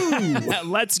goo.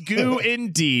 Let's goo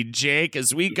indeed, Jake,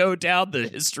 as we go down the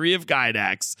history of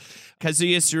Gainax.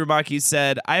 Kazuya Tsurumaki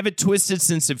said, I have a twisted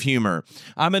sense of humor.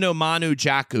 I'm an Omanu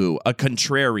Jaku, a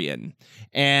contrarian.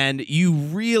 And you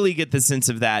really get the sense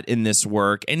of that in this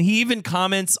work. And he even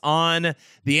comments on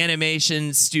the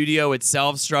animation studio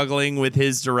itself struggling with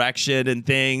his direction and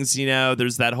things. You know,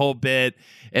 there's that whole bit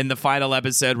in the final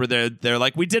episode where they're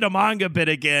like, we did a manga bit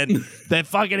again. That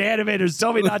fucking animators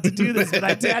told me not to do this, but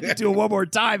I had to do it one more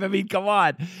time. I mean, come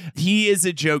on. He is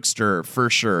a jokester for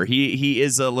sure. He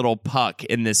is a little puck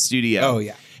in this studio. Oh,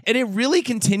 yeah. And it really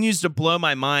continues to blow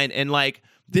my mind. And like,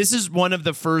 this is one of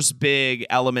the first big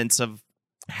elements of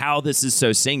how this is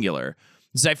so singular.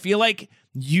 Because I feel like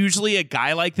usually a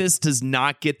guy like this does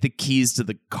not get the keys to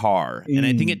the car. And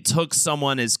I think it took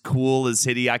someone as cool as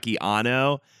Hideaki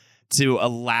Anno to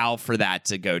allow for that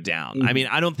to go down. I mean,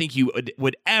 I don't think you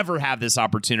would ever have this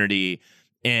opportunity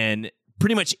in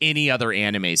pretty much any other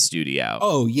anime studio.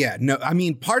 Oh, yeah. No, I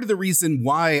mean, part of the reason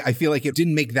why I feel like it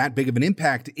didn't make that big of an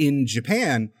impact in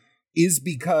Japan is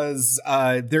because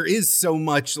there is so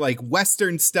much like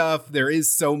Western stuff. There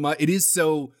is so much. It is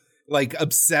so like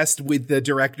obsessed with the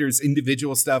director's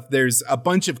individual stuff. There's a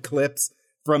bunch of clips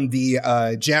from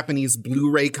the Japanese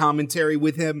Blu-ray commentary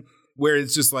with him where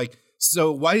it's just like,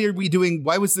 so why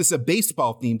was this a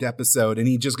baseball themed episode? And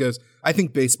he just goes, I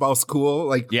think baseball's cool.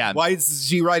 Like, why is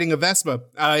she riding a Vespa?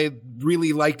 I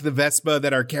really liked the Vespa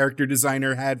that our character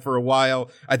designer had for a while.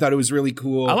 I thought it was really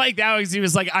cool. I like that because he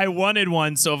was like, I wanted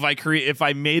one. So if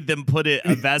I made them put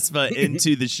a Vespa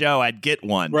into the show, I'd get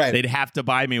one. Right. They'd have to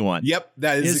buy me one. Yep.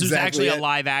 This was actually a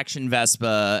live action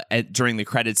Vespa during the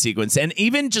credit sequence. And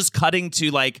even just cutting to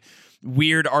like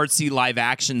weird artsy live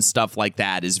action stuff like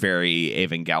that is very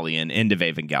Evangelion, end of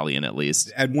Evangelion at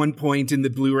least. At one point in the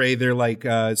Blu-ray, they're like,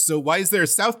 so why is there a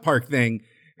South Park thing?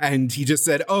 And he just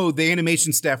said, oh, the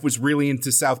animation staff was really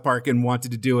into South Park and wanted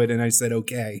to do it. And I said,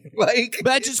 okay. Like, but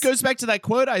that just goes back to that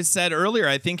quote I said earlier.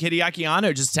 I think Hideaki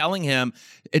Anno just telling him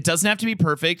it doesn't have to be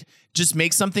perfect. Just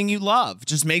make something you love.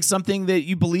 Just make something that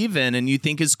you believe in and you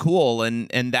think is cool. And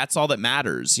that's all that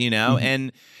matters, you know?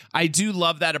 And I do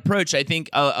love that approach. I think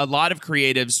a lot of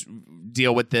creatives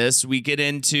deal with this. We get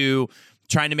into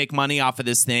trying to make money off of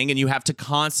this thing, and you have to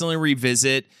constantly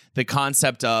revisit the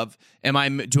concept of, am I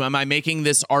making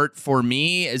this art for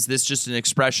me? Is this just an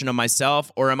expression of myself?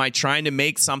 Or am I trying to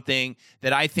make something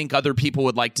that I think other people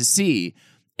would like to see?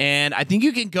 And I think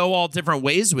you can go all different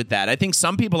ways with that. I think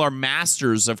some people are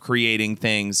masters of creating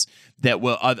things that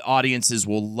audiences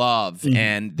will love,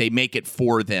 and they make it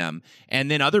for them. And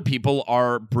then other people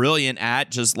are brilliant at,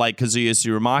 just like Kazuya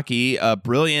Tsurumaki,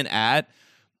 brilliant at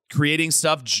creating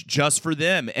stuff just for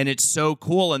them. And it's so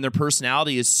cool, and their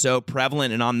personality is so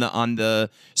prevalent and on the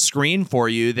screen for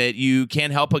you that you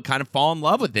can't help but kind of fall in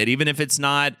love with it, even if it's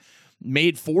not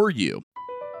made for you.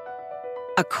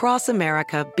 Across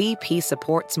America, BP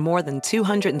supports more than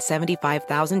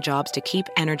 275,000 jobs to keep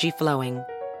energy flowing.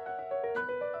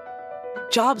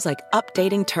 Jobs like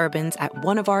updating turbines at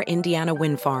one of our Indiana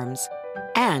wind farms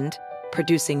and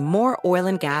producing more oil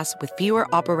and gas with fewer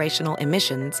operational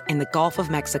emissions in the Gulf of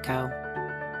Mexico.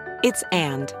 It's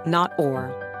and, not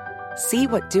or. See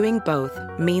what doing both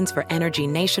means for energy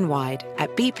nationwide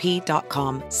at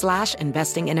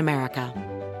bp.com/investing in America.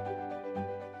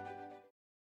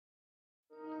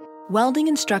 Welding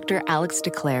instructor Alex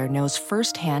DeClaire knows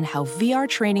firsthand how VR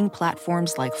training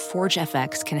platforms like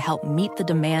ForgeFX can help meet the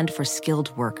demand for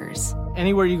skilled workers.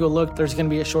 Anywhere you go look, there's going to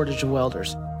be a shortage of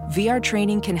welders. VR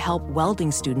training can help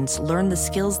welding students learn the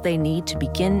skills they need to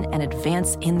begin and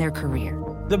advance in their career.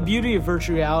 The beauty of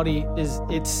virtual reality is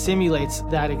it simulates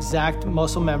that exact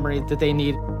muscle memory that they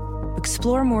need.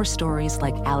 Explore more stories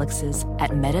like Alex's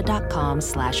at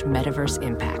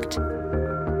meta.com/metaverseimpact.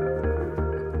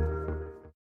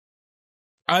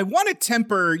 I want to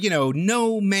temper,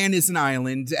 no man is an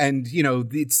island, and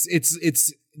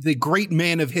it's the great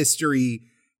man of history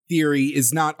theory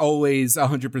is not always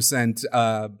 100%.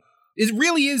 It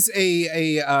really is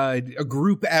a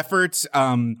group effort.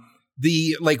 The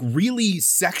really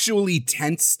sexually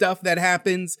tense stuff that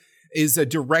happens is a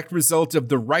direct result of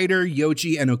the writer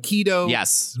Yoji Enokido.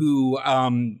 Yes, who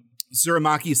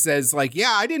Tsurumaki says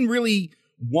I didn't really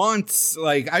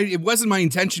it wasn't my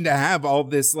intention to have all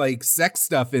this sex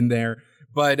stuff in there,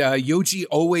 but Yoji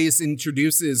always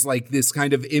introduces this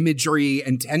kind of imagery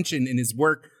and tension in his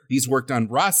work. He's worked on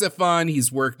Rasefun,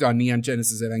 he's worked on Neon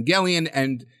Genesis Evangelion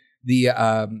and the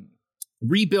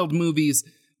Rebuild movies.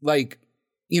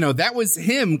 That was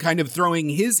him kind of throwing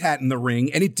his hat in the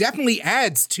ring, and it definitely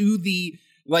adds to the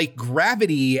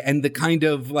gravity and the kind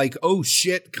of oh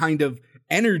shit kind of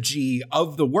energy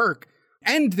of the work.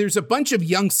 And there's a bunch of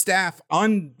young staff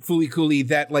on Flcl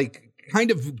that kind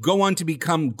of go on to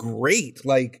become great.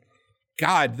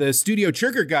 The Studio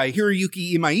Trigger guy,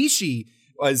 Hiroyuki Imaishi,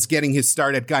 was getting his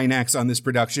start at Gainax on this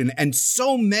production. And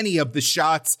so many of the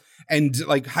shots and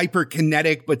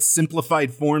hyperkinetic but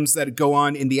simplified forms that go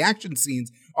on in the action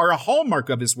scenes are a hallmark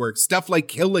of his work. Stuff like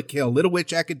Kill la Kill, Little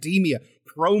Witch Academia,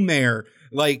 Promare.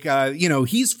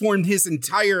 He's formed his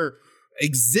entire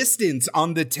existence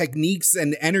on the techniques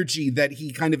and energy that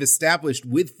he kind of established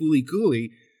with Flcl,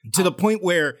 to the point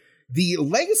where the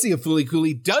legacy of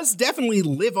Flcl does definitely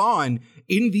live on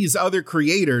in these other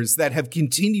creators that have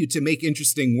continued to make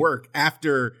interesting work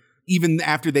even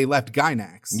after they left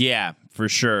Gainax. Yeah, for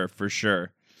sure.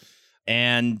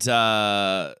 And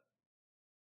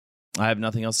I have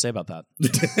nothing else to say about that.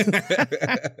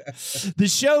 The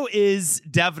show is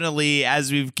definitely,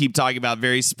 as we keep talking about,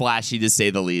 very splashy to say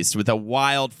the least, with a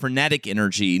wild, frenetic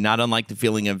energy, not unlike the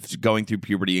feeling of going through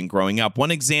puberty and growing up.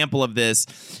 One example of this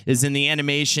is in the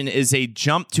animation is a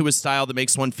jump to a style that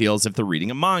makes one feel as if they're reading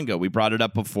a manga. We brought it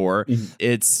up before. Mm-hmm.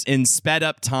 It's in sped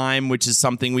up time, which is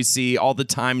something we see all the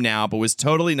time now, but was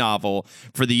totally novel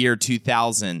for the year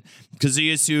 2000.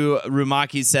 Kazuyasu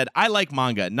Rumaki said, "I like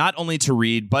manga, not only to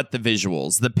read, but the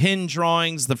visuals, the pin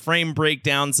drawings, the frame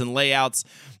breakdowns and layouts.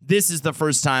 This is the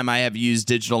first time I have used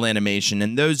digital animation,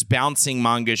 and those bouncing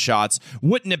manga shots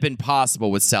wouldn't have been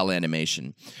possible with cell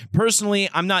animation. Personally,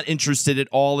 I'm not interested at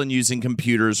all in using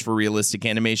computers for realistic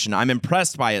animation. I'm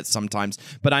impressed by it sometimes,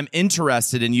 but I'm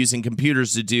interested in using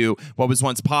computers to do what was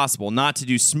once possible, not to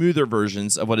do smoother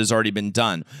versions of what has already been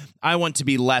done. I want to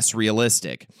be less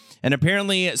realistic." And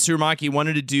apparently, Surumaki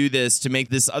wanted to do this to make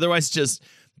this otherwise just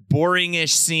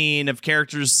boring-ish scene of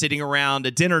characters sitting around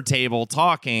a dinner table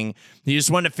talking. He just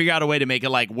wanted to figure out a way to make it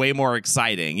like way more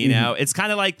exciting. You know, it's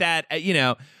kind of like that. You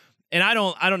know, and I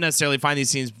don't necessarily find these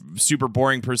scenes super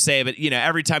boring per se, but you know,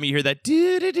 every time you hear that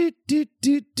do do do do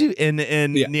do do in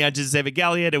Neon Genesis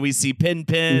Evangelion, and we see Pin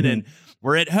and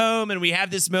we're at home and we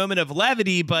have this moment of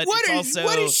levity, but what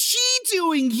is she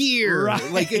doing here?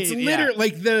 Right, like it's literally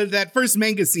like that first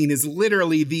manga scene is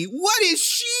literally the what is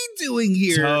she doing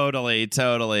here?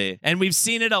 Totally. And we've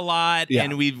seen it a lot,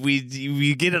 and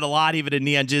we get it a lot even in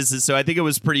Neon Genesis. So I think it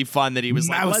was pretty fun that he was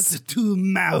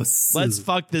let's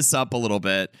fuck this up a little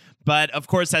bit. But, of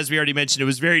course, as we already mentioned, it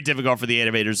was very difficult for the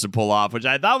animators to pull off, which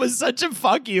I thought was such a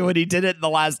fuck you when he did it in the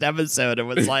last episode. It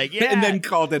was like, yeah. And then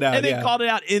called it out. And then called it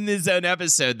out in his own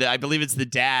episode. That I believe it's the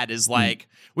dad is like,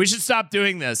 we should stop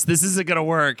doing this. This isn't going to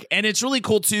work. And it's really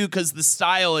cool, too, because the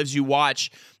style, as you watch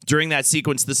during that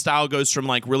sequence, the style goes from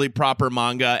like really proper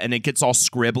manga and it gets all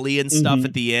scribbly and stuff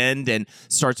at the end and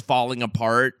starts falling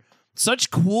apart. Such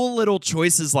cool little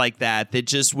choices like that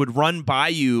just would run by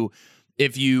you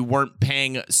if you weren't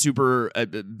paying a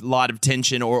lot of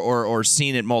attention or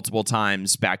seen it multiple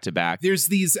times back to back. There's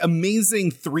these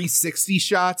amazing 360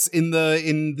 shots in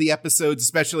the episodes,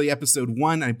 especially episode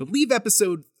 1. I believe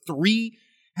episode 3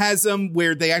 has them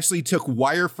where they actually took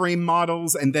wireframe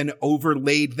models and then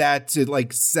overlaid that to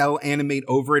like cell animate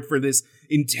over it for this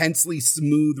intensely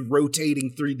smooth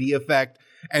rotating 3D effect.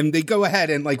 And they go ahead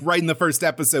and like right in the first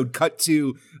episode cut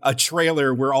to a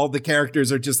trailer where all the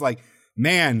characters are just like,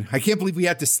 man, I can't believe we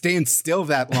had to stand still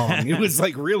that long. It was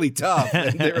like really tough.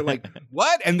 And they were like,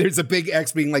 what? And there's a big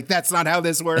X being like, that's not how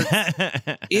this works.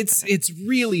 It's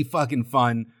really fucking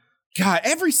fun. God,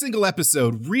 every single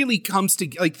episode really comes to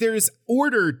like there's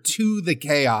order to the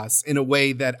chaos in a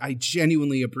way that I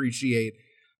genuinely appreciate.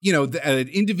 You know, the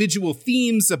individual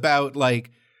themes about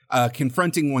like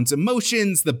confronting one's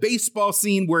emotions, the baseball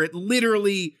scene where it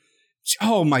literally,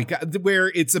 oh my God, where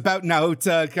it's about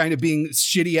Naota kind of being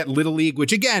shitty at Little League,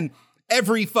 which again,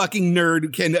 every fucking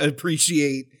nerd can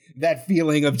appreciate that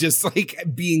feeling of just like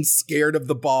being scared of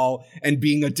the ball and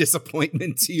being a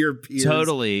disappointment to your peers.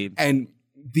 Totally. And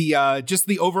the just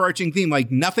the overarching theme,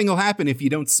 like nothing will happen if you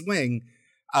don't swing.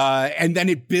 And then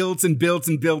it builds and builds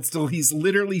and builds till he's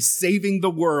literally saving the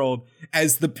world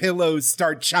as the pillows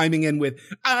start chiming in with,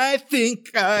 I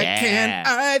think I can,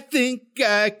 I think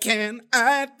I can,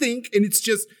 I think. And it's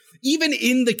just, even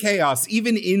in the chaos,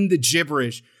 even in the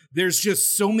gibberish, there's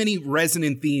just so many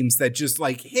resonant themes that just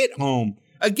like hit home.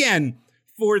 Again,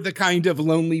 for the kind of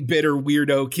lonely, bitter,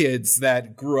 weirdo kids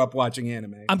that grew up watching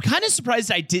anime. I'm kind of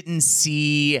surprised I didn't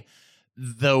see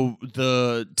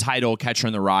the title Catcher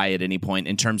in the Rye at any point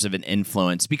in terms of an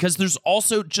influence, because there's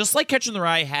also, just like Catcher in the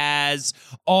Rye has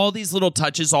all these little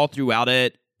touches all throughout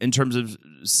it in terms of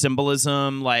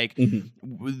symbolism, like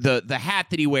the hat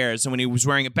that he wears, and when he was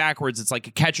wearing it backwards, it's like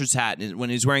a catcher's hat, and when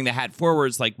he's wearing the hat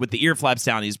forwards, like with the ear flaps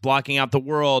down, he's blocking out the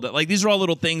world. Like these are all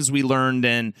little things we learned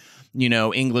in, you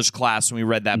know, English class when we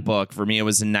read that book. For me, it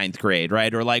was in 9th grade,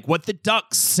 right? Or like what the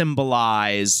ducks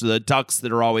symbolize, the ducks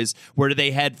that are always, where do they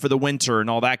head for the winter and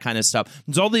all that kind of stuff.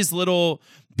 There's all these little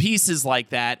pieces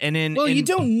like that. And you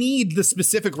don't need the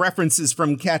specific references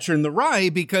from Catcher in the Rye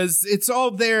because it's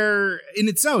all there in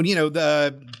its own. You know,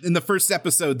 in the first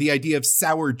episode, the idea of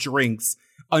sour drinks,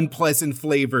 unpleasant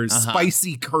flavors,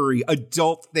 spicy curry,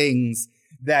 adult things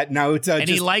that Naota and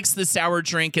he likes the sour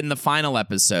drink in the final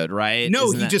episode, right?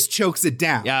 No, he just chokes it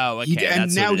down. Oh, okay.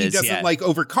 And now he doesn't like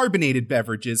overcarbonated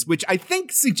beverages, which I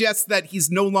think suggests that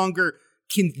he's no longer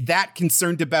that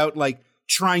concerned about like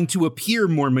trying to appear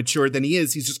more mature than he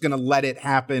is. He's just going to let it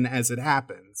happen as it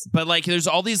happens. But like, there's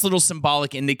all these little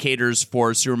symbolic indicators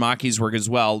for Tsurumaki's work as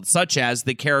well, such as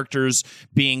the characters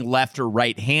being left or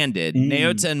right-handed.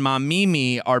 Naota and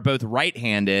Mamimi are both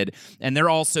right-handed, and they're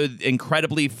also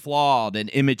incredibly flawed and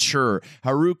immature.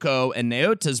 Haruko and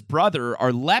Naota's brother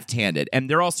are left-handed, and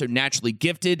they're also naturally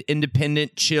gifted,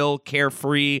 independent, chill,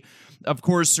 carefree. Of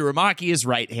course, Tsurumaki is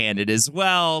right-handed as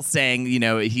well, saying,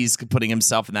 he's putting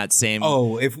himself in that same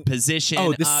position.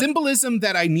 Oh, the symbolism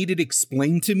that I needed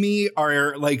explained to me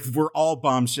were all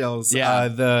bombshells. Yeah.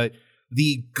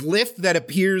 The glyph that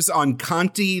appears on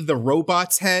Kanti, the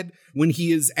robot's head, when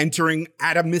he is entering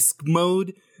atomisk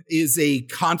mode is a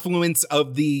confluence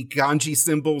of the kanji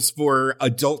symbols for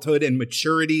adulthood and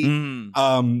maturity.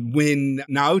 When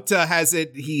Naota has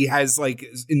it, he has,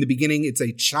 in the beginning, it's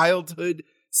a childhood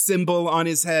symbol on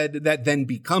his head that then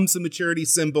becomes a maturity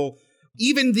symbol.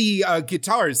 Even the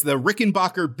guitars, the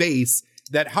Rickenbacker bass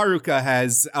that Haruka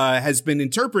has been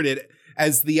interpreted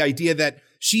as the idea that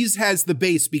she has the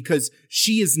bass because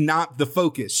she is not the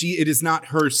focus. It is not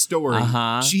her story.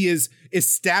 She is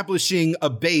establishing a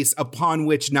base upon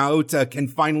which Naota can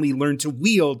finally learn to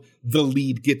wield the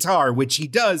lead guitar, which he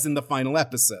does in the final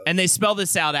episode. And they spell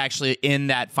this out actually in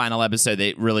that final episode.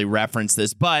 They really reference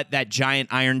this, but that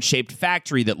giant iron-shaped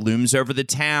factory that looms over the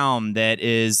town that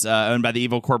is owned by the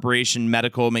evil corporation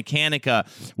Medical Mechanica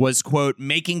was, quote,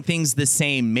 making things the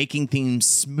same, making things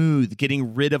smooth,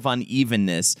 getting rid of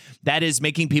unevenness. That is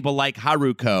making people like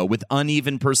Haruko with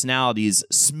uneven personalities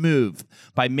smooth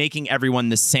by making everyone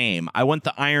the same. I want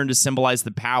the iron to symbolize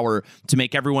the power to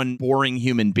make everyone boring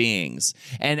human beings.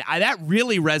 And that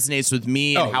really resonates with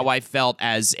me and how I felt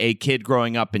as a kid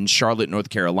growing up in Charlotte, North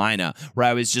Carolina, where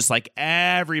I was just like,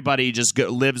 everybody just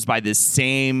lives by this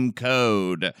same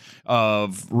code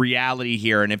of reality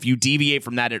here. And if you deviate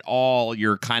from that at all,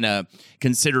 you're kind of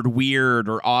considered weird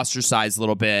or ostracized a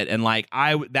little bit. And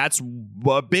that's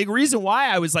a big reason why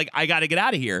I was like, I got to get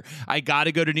out of here. I got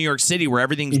to go to New York City where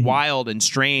everything's wild and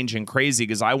strange and crazy,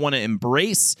 because I want to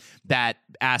embrace that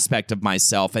aspect of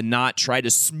myself and not try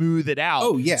to smooth it out.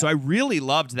 Oh, yeah. So I really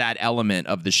loved that element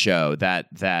of the show, that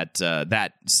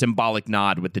symbolic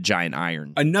nod with the giant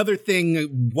iron. Another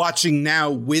thing, watching now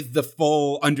with the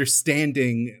full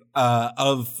understanding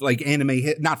of anime,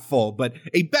 not full, but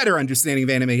a better understanding of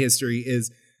anime history,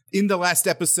 is in the last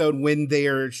episode when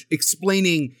they're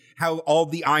explaining how all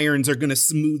the irons are going to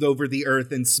smooth over the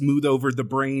earth and smooth over the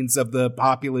brains of the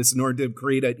populace in order to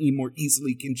create a more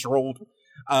easily controlled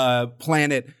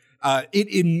planet. It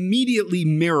immediately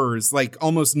mirrors,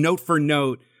 almost note for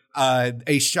note,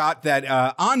 a shot that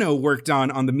Anno worked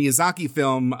on the Miyazaki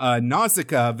film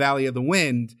Nausicaa, Valley of the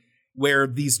Wind, where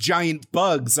these giant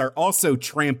bugs are also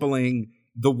trampling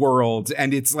the world.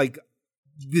 And it's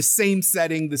the same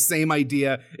setting, the same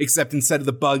idea, except instead of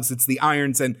the bugs, it's the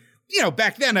irons. And,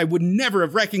 back then I would never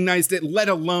have recognized it, let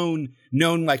alone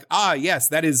known yes,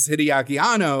 that is Hideaki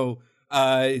Anno.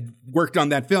 Worked on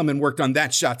that film and worked on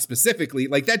that shot specifically.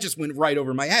 That just went right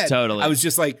over my head. Totally. I was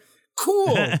just like,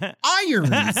 cool,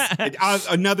 irons.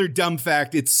 Another dumb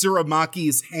fact, it's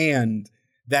Tsurumaki's hand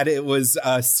that it was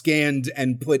scanned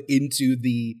and put into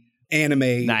the anime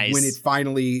when it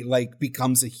finally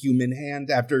becomes a human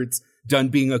hand after it's done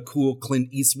being a cool Clint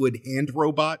Eastwood hand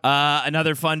robot.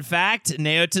 Another fun fact,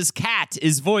 Naota's cat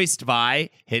is voiced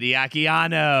by Hideaki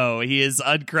Anno. He is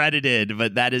uncredited,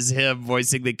 but that is him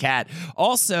voicing the cat.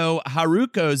 Also,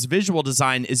 Haruko's visual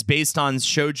design is based on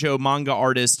shoujo manga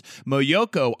artist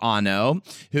Moyoko Anno,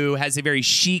 who has a very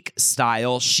chic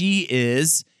style. She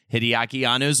is Hideaki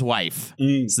Anno's wife.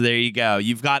 So there you go.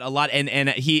 You've got a lot,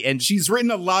 and she's written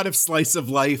a lot of slice of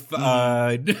life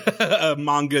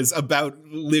mangas about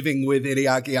living with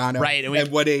Hideaki Anno, right? And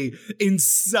what a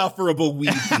insufferable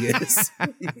weeb he is.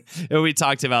 We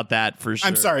talked about that for sure.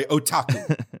 I'm sorry,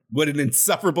 otaku. What an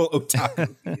insufferable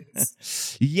otaku he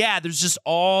is. Yeah, there's just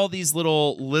all these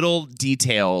little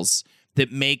details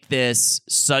that make this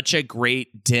such a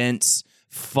great, dense,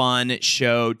 fun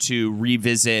show to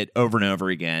revisit over and over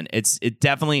again. It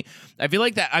definitely, I feel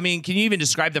like that. I mean, can you even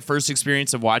describe the first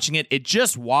experience of watching it? It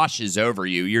just washes over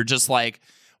you. You're just like,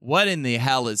 what in the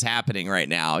hell is happening right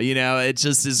now? It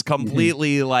just is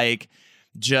completely I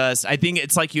think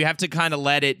it's you have to kind of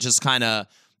let it just kind of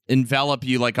envelop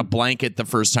you like a blanket the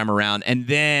first time around. And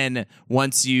then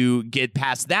once you get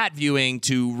past that viewing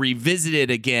to revisit it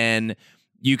again,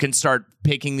 you can start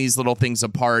picking these little things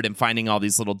apart and finding all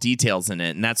these little details in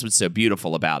it. And that's what's so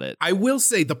beautiful about it. I will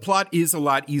say the plot is a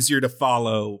lot easier to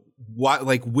follow,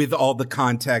 with all the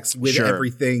context, with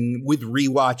everything, with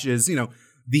rewatches.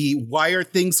 why are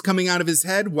things coming out of his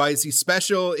head? Why is he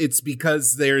special? It's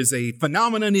because there's a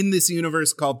phenomenon in this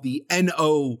universe called the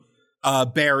NO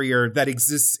barrier that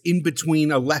exists in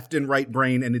between a left and right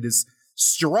brain, and it is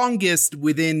strongest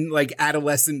within like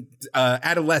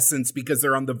adolescence because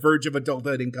they're on the verge of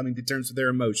adulthood and coming to terms with their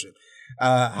emotion.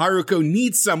 Haruko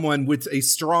needs someone with a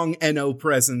strong NO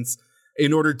presence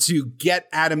in order to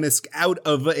get Atomisk out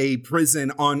of a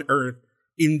prison on Earth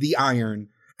in the Iron.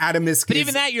 Atomisk, but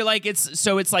even that, you're like,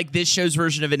 it's like this show's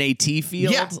version of an AT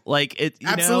field. Yeah, like it,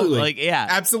 absolutely, like yeah,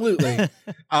 absolutely.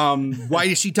 Why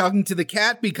is she talking to the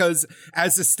cat? Because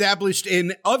as established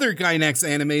in other Gainax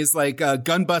animes like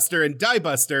Gunbuster and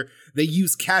Diebuster, they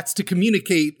use cats to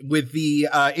communicate with the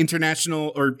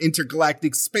international or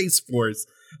intergalactic space force.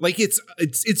 Like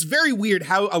it's very weird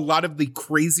how a lot of the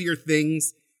crazier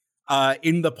things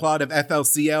in the plot of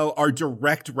FLCL are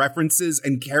direct references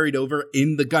and carried over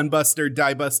in the Gunbuster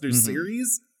Diebuster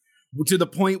series, to the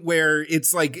point where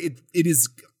it's like it is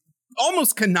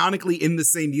almost canonically in the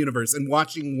same universe, and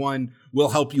watching one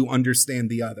will help you understand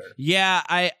the other. Yeah,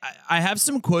 I have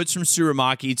some quotes from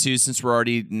Tsurumaki too, since we're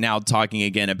already now talking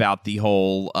again about the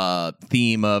whole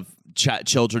theme of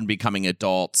children becoming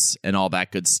adults and all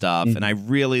that good stuff. And I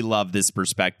really love this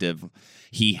perspective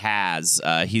he has.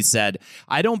 He said,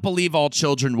 "I don't believe all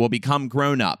children will become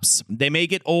grown-ups. They may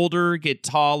get older, get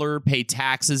taller, pay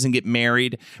taxes, and get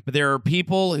married, but there are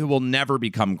people who will never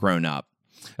become grown-up.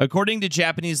 According to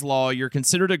Japanese law, you're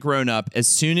considered a grown-up as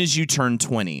soon as you turn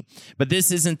 20. But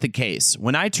this isn't the case.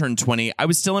 When I turned 20, I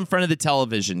was still in front of the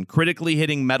television, critically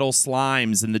hitting metal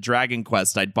slimes in the Dragon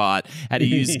Quest I'd bought at a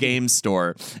used game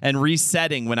store, and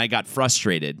resetting when I got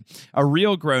frustrated. A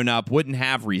real grown-up wouldn't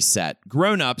have reset.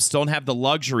 Grown-ups don't have the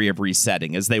luxury of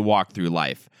resetting as they walk through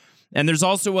life." And there's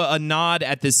also a nod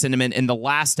at this sentiment in the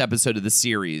last episode of the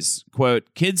series. Quote,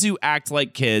 "Kids who act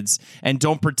like kids and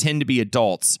don't pretend to be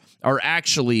adults are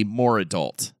actually more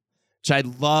adult." Which I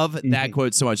love that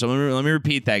quote so much. Let me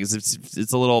repeat that because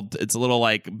it's a little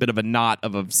like a bit of a knot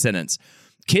of a sentence.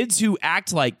 Kids who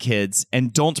act like kids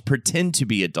and don't pretend to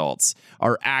be adults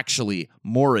are actually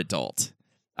more adult.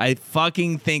 I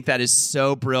fucking think that is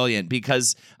so brilliant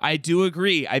because I do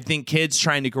agree. I think kids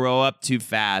trying to grow up too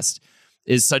fast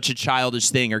is such a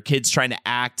childish thing, or kids trying to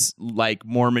act like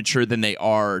more mature than they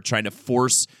are, trying to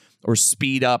force or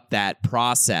speed up that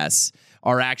process,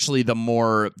 are actually the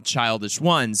more childish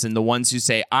ones, and the ones who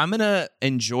say, I'm going to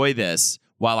enjoy this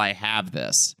while I have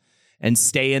this and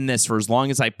stay in this for as long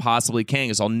as I possibly can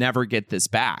because I'll never get this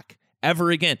back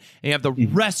ever again. And you have the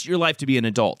rest of your life to be an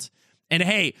adult. And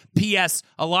hey, P.S.,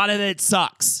 a lot of it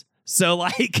sucks. So,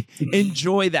 like,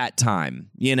 enjoy that time,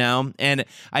 you know? And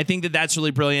I think that that's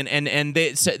really brilliant. And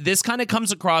this kind of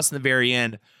comes across in the very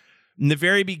end. In the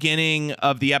very beginning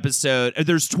of the episode,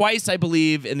 there's twice, I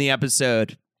believe, in the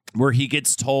episode where he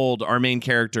gets told, our main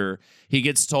character, he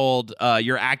gets told,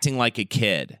 you're acting like a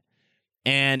kid.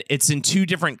 And it's in two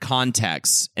different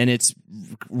contexts. And it's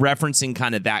referencing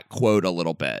kind of that quote a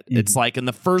little bit. It's like in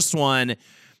the first one,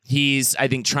 he's, I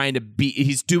think,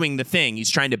 he's doing the thing.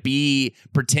 He's trying to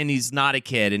pretend he's not a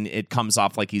kid, and it comes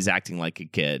off like he's acting like a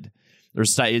kid. Or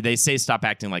they say stop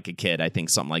acting like a kid, I think,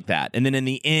 something like that. And then in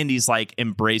the end, he's like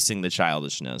embracing the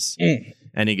childishness.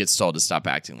 And he gets told to stop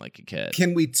acting like a kid.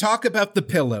 Can we talk about the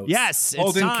pillows? Yes, it's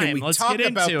Holden, time. Can we Let's talk get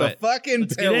into about the fucking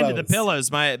Let's pillows? get into the pillows.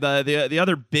 The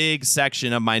other big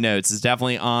section of my notes is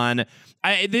definitely on...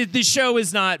 the show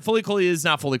is not fully Cooley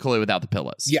without the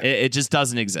pillows. Yeah. It just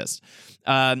doesn't exist.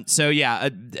 So yeah,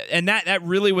 and that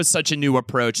really was such a new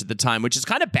approach at the time, which is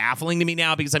kind of baffling to me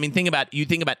now because I mean, think about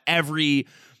every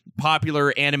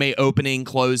popular anime opening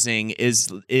closing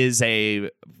is a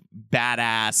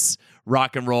badass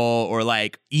rock and roll or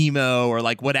like emo or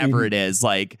like whatever it is,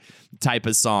 like type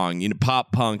of song, you know,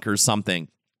 pop punk or something.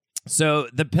 So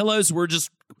the Pillows were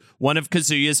just one of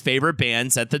Kazuya's favorite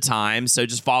bands at the time. So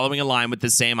just following a line with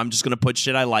the same, I'm just going to put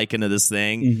shit I like into this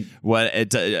thing,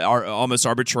 almost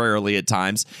arbitrarily at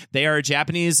times. They are a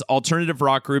Japanese alternative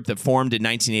rock group that formed in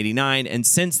 1989 and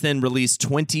since then released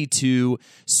 22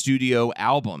 studio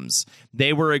albums.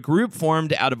 They were a group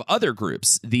formed out of other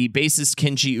groups. The bassist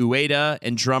Kenji Ueda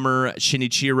and drummer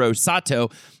Shinichiro Sato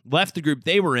left the group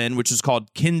they were in, which was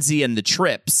called Kinsey and the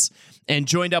Trips, and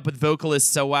joined up with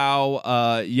vocalist Sawao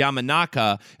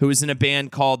Yamanaka, who was in a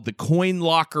band called the Coin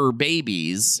Locker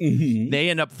Babies. They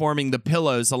end up forming the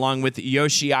Pillows, along with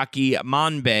Yoshiaki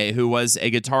Manbei, who was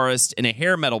a guitarist in a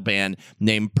hair metal band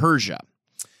named Persia.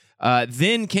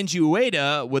 Then Kenji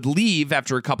Ueda would leave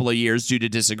after a couple of years due to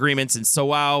disagreements, and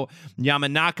Sawao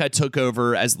Yamanaka took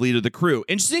over as leader of the crew.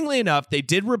 Interestingly enough, they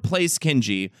did replace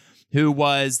Kenji, who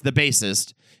was the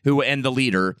bassist, and the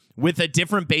leader, with a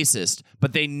different bassist,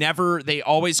 but they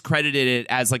always credited it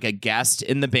as like a guest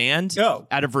in the band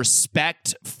out of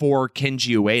respect for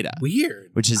Kenji Ueda. Weird.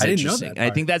 Which is interesting. Didn't know that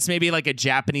And I think that's maybe like a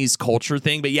Japanese culture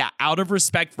thing, but yeah, out of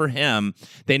respect for him,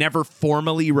 they never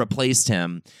formally replaced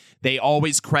him. They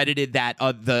always credited that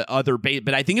the other bass,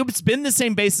 but I think it's been the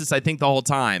same bassist, I think, the whole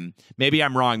time. Maybe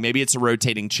I'm wrong. Maybe it's a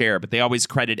rotating chair, but they always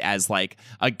credit as like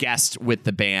a guest with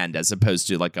the band as opposed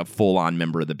to like a full-on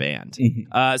member of the band.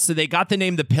 So they got the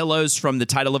name The Pillows from the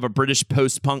title of a British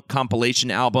post-punk compilation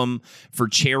album for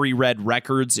Cherry Red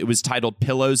Records. It was titled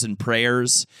Pillows and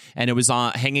Prayers, and it was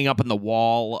hanging up on the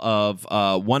wall of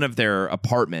one of their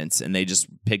apartments, and they just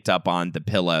picked up on The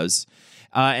Pillows.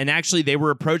 And actually, they were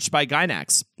approached by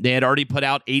Gynax. They had already put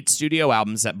out 8 studio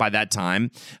albums by that time.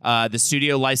 The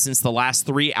studio licensed the last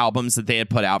 3 albums that they had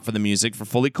put out for the music for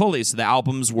Flcl. So the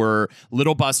albums were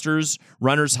Little Busters,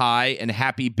 Runner's High, and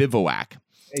Happy Bivouac.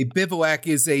 A bivouac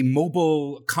is a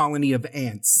mobile colony of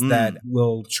ants that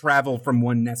will travel from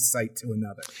one nest site to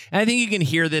another. And I think you can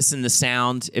hear this in the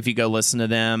sound if you go listen to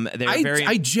them.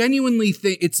 I genuinely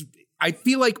think I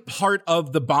feel like part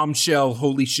of the bombshell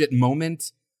holy shit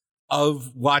moment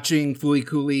of watching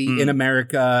Flcl in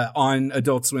America on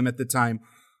Adult Swim at the time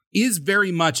is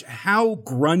very much how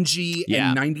grungy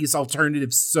and 90s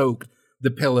alternative soaked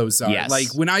The Pillows are. Yes.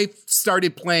 Like when I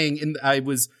started playing, I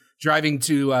was driving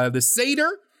to the Seder.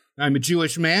 I'm a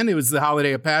Jewish man. It was the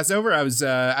holiday of Passover. I was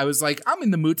like, I'm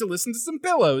in the mood to listen to some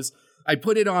Pillows. I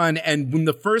put it on, and when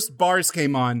the first bars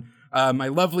came on, my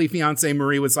lovely fiance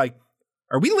Marie was like,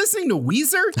 "Are we listening to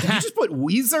Weezer? Did you just put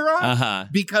Weezer on?"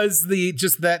 Because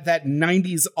that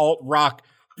 90s alt rock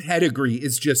pedigree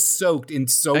is just soaked in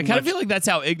so much. I kind of feel like that's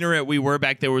how ignorant we were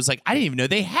back there. It was like, I didn't even know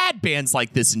they had bands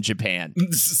like this in Japan.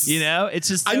 It's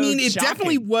just so it shocking.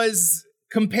 definitely was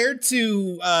compared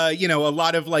to a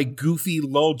lot of like goofy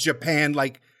lull Japan,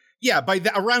 like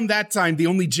around that time, the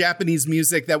only Japanese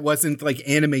music that wasn't like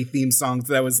anime theme songs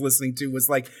that I was listening to was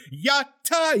like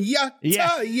yatta, yatta,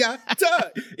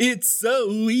 yatta. It's so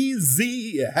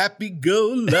easy, happy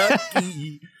go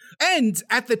lucky. And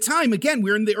at the time, again,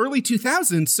 we're in the early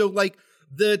 2000s, so like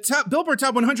the Billboard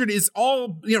Top 100 is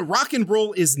all, rock and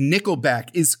roll is Nickelback,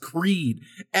 is Creed,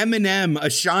 Eminem,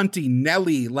 Ashanti,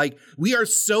 Nelly. Like, we are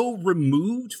so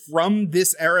removed from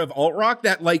this era of alt rock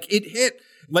that like it hit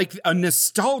like a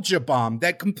nostalgia bomb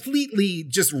that completely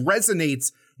just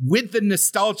resonates with the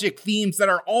nostalgic themes that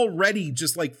are already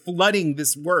just like flooding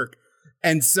this work.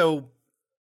 And so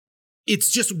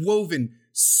it's just woven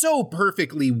so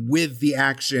perfectly with the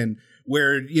action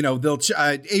where, they'll,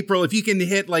 April, if you can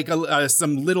hit like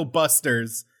some Little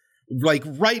Busters, like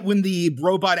right when the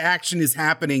robot action is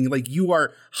happening, like you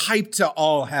are hyped to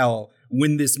all hell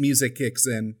when this music kicks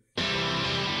in.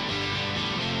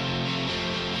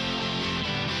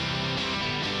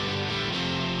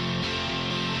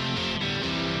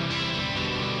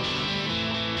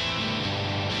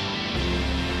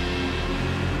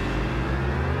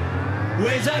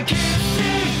 With a kiss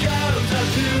it goes the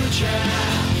future.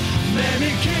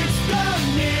 Maybe kids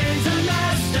don't need the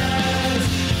masters.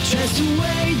 Just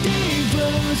waiting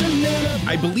for the little.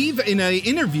 I believe in an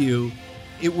interview,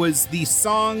 it was the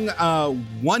song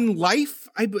One Life,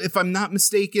 if I'm not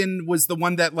mistaken, was the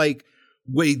one that like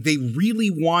they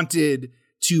really wanted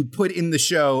to put in the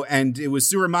show. And it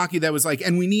was Tsurumaki that was like,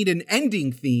 and we need an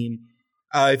ending theme.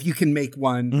 If you can make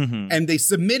one. And they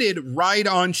submitted Ride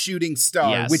On Shooting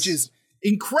Star, which is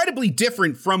incredibly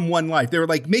different from One Life. They were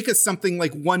like, make us something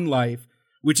like One Life,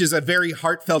 which is a very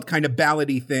heartfelt kind of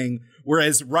ballady thing,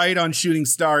 whereas Ride On Shooting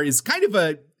Star is kind of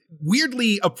a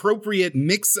weirdly appropriate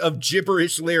mix of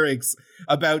gibberish lyrics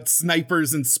about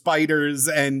snipers and spiders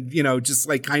and, just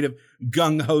like kind of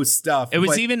gung-ho stuff. It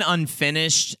was even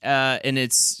unfinished in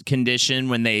its condition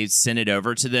when they sent it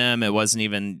over to them. It wasn't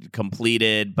even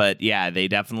completed, but yeah, they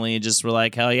definitely just were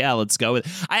like, hell yeah, let's go with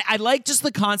it. I like just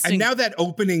the constant. And now that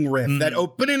opening riff, that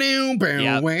opening,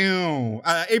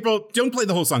 April, don't play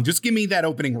the whole song. Just give me that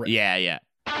opening riff. Yeah.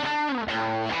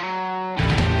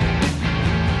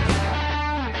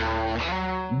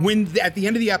 When at the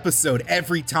end of the episode,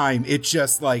 every time it's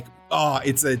just like,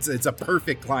 it's a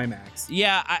perfect climax.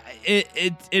 Yeah,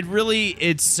 it really,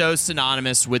 it's so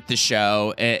synonymous with the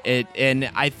show.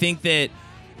 And I think that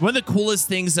one of the coolest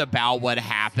things about what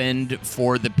happened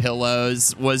for the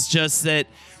Pillows was just that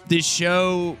the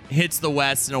show hits the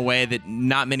West in a way that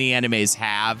not many animes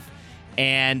have.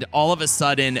 And all of a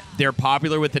sudden, they're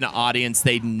popular with an audience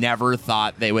they never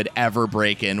thought they would ever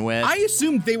break in with. I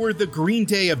assumed they were the Green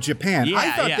Day of Japan. Yeah,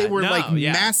 I thought they were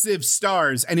massive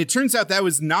stars, and it turns out that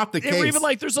was not the case. They were even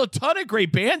like, there's a ton of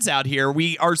great bands out here.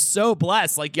 We are so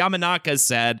blessed. Like Yamanaka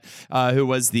said, who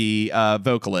was the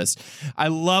vocalist, I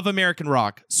love American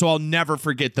rock, so I'll never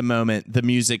forget the moment the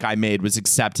music I made was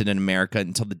accepted in America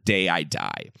until the day I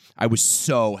die. I was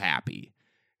so happy.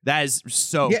 That is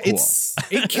so cool.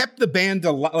 It kept the band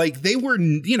alive. Like they were,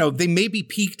 they maybe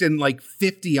peaked in like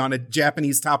 50 on a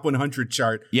Japanese top 100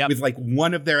 chart with like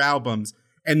one of their albums.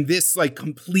 And this like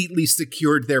completely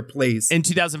secured their place. In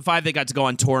 2005, they got to go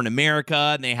on tour in America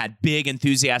and they had big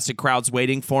enthusiastic crowds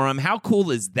waiting for them. How cool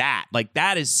is that? Like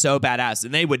that is so badass.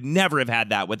 And they would never have had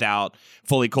that without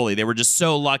Flcl. They were just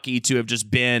so lucky to have just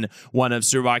been one of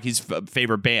Tsurubaki's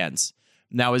favorite bands.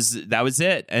 That was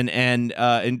it, and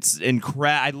it's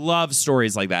incredible. I love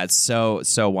stories like that. It's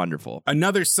so wonderful.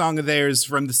 Another song of theirs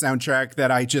from the soundtrack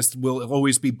that I just will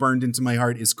always be burned into my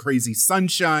heart is "Crazy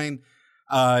Sunshine."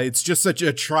 It's just such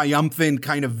a triumphant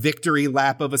kind of victory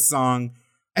lap of a song,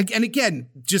 and again,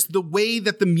 just the way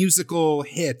that the musical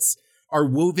hits are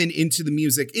woven into the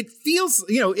music. It feels,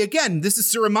 again, this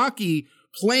is Tsurumaki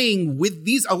playing with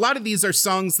these. A lot of these are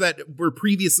songs that were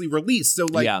previously released, so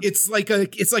it's like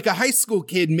a high school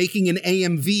kid making an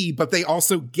AMV, but they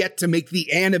also get to make the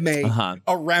anime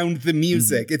around the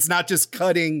music. It's not just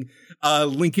cutting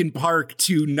Linkin Park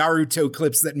to Naruto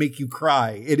clips that make you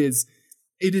cry. It is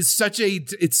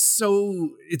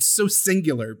so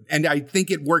singular, and I think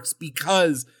it works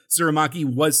because Tsurumaki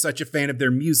was such a fan of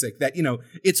their music that,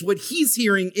 it's what he's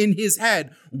hearing in his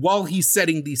head while he's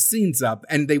setting these scenes up,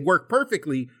 and they work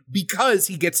perfectly because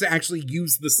he gets to actually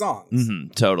use the songs.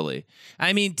 Totally.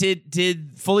 I mean, did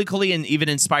Flcl even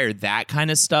inspire that kind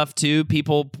of stuff too?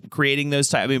 People creating those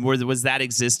type. I mean, was that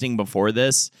existing before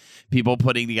this? People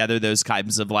putting together those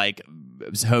kinds of like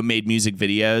homemade music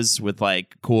videos with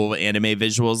like cool anime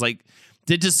visuals, like.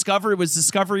 Was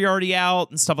Discovery already out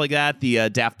and stuff like that? The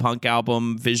Daft Punk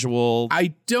album visual?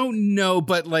 I don't know,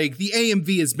 but like the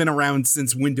AMV has been around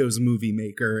since Windows Movie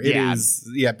Maker.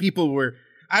 People were,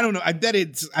 I don't know. I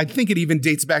think it even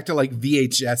dates back to like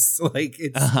VHS. Like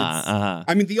it's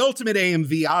I mean, the ultimate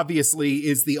AMV obviously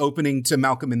is the opening to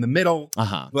Malcolm in the Middle,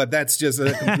 but that's just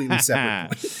a completely separate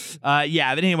point.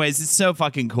 But anyways, it's so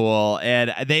fucking cool.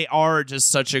 And they are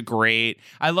just such a great,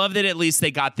 I love that at least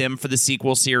they got them for the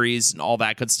sequel series and all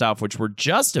that good stuff, which we're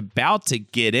just about to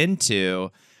get into.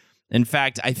 In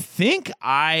fact, I think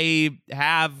I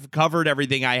have covered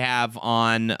everything I have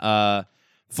on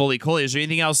Flcl. Is there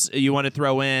anything else you want to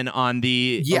throw in on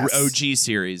the OG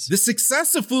series? The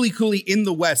success of Flcl in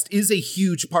the West is a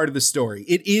huge part of the story.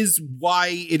 It is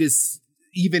why it is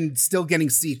even still getting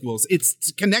sequels.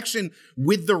 Its connection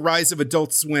with the rise of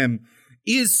Adult Swim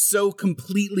is so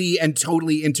completely and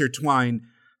totally intertwined.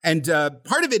 And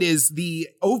part of it is the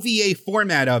OVA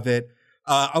format of it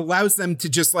allows them to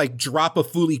just like drop a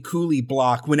Flcl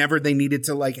block whenever they needed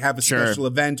to like have a special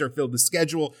event or fill the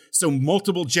schedule. So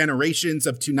multiple generations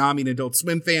of Toonami and Adult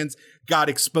Swim fans got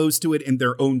exposed to it in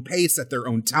their own pace at their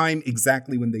own time,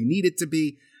 exactly when they needed to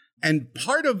be. And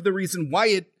part of the reason why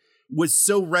it was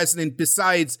so resonant,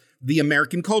 besides the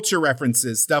American culture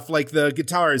references, stuff like the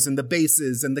guitars and the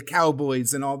basses and the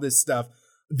cowboys and all this stuff,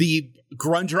 the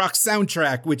grunge rock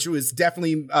soundtrack, which was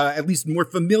definitely at least more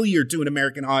familiar to an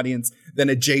American audience than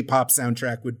a J-pop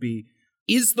soundtrack would be,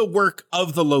 is the work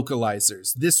of the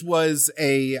localizers. This was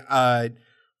a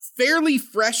fairly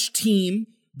fresh team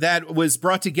that was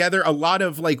brought together. A lot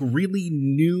of like really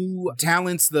new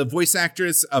talents. The voice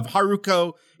actress of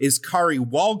Haruko is Kari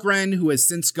Wahlgren, who has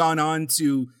since gone on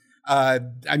to,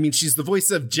 she's the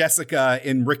voice of Jessica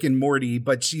in Rick and Morty,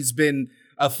 but she's been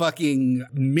a fucking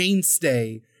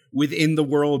mainstay within the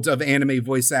world of anime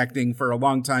voice acting for a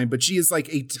long time. But she is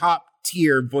like a top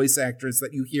tier voice actress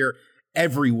that you hear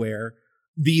everywhere.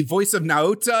 The voice of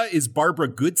Naota is Barbara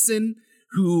Goodson,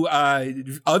 whose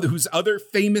other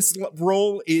famous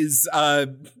role is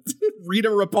Rita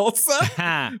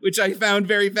Repulsa, which I found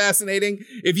very fascinating.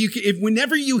 If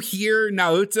whenever you hear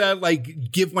Naota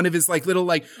like give one of his like little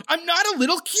like "I'm not a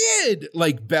little kid"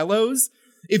 like bellows,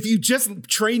 if you just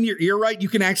train your ear right, you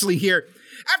can actually hear,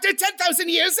 "After 10,000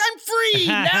 years, I'm free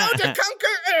now to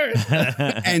conquer Earth."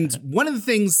 And one of the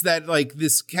things that like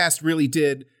this cast really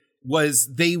did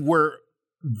was they were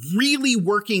really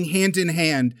working hand in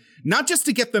hand, not just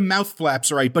to get the mouth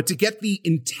flaps right, but to get the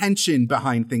intention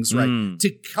behind things right, to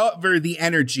cover the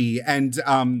energy. And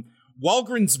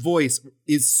Wahlgren's voice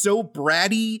is so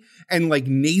bratty and like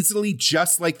nasally,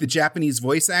 just like the Japanese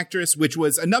voice actress, which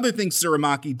was another thing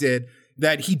Tsurumaki did,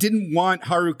 that he didn't want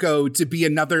Haruko to be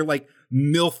another like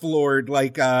MILF lord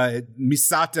like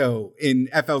Misato in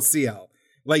FLCL.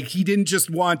 Like, he didn't just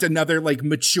want another like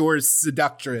mature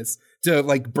seductress to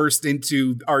like burst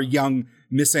into our young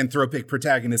misanthropic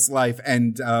protagonist's life,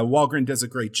 and Wahlgren does a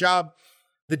great job.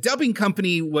 The dubbing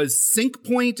company was Sync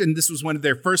Point, and this was one of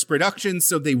their first productions,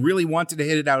 so they really wanted to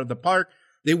hit it out of the park.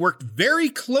 They worked very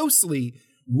closely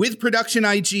with Production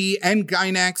IG and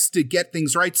Gainax to get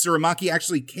things right. Tsurumaki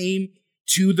actually came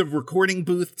to the recording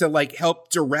booth to like help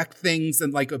direct things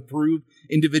and like approve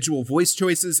individual voice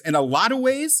choices. In a lot of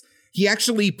ways, he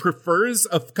actually prefers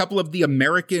a couple of the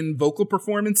American vocal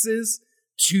performances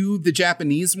to the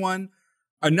Japanese one.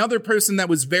 Another person that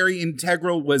was very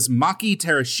integral was Maki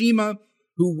Terashima,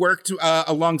 who worked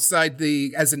alongside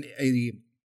as in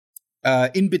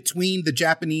between the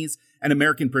Japanese and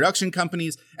American production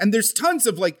companies. And there's tons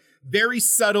of like very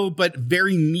subtle but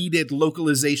very needed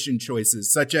localization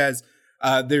choices, such as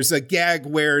there's a gag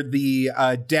where the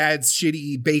dad's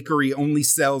shitty bakery only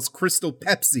sells Crystal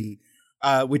Pepsi,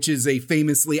 which is a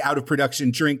famously out of production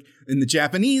drink. In the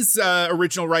Japanese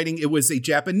original writing, it was a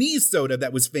Japanese soda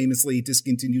that was famously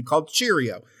discontinued called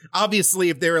Cheerio. Obviously,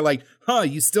 if they were like,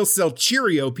 you still sell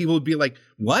Cheerio, people would be like,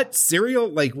 what? Cereal?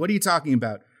 Like, what are you talking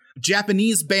about?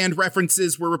 Japanese band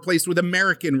references were replaced with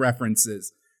American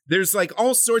references. There's like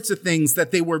all sorts of things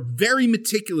that they were very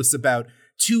meticulous about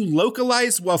to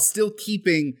localize while still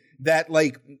keeping that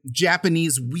like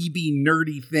Japanese weeby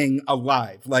nerdy thing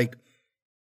alive. Like,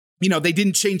 you know, they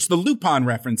didn't change the Lupin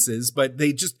references, but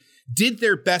they just did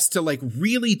their best to like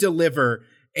really deliver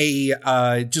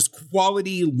a just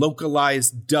quality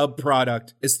localized dub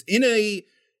product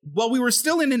while we were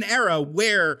still in an era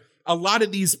where a lot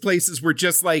of these places were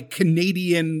just like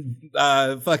Canadian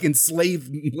fucking slave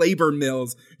labor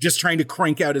mills just trying to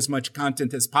crank out as much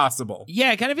content as possible. Yeah,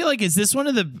 I kind of feel like, is this one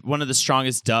of the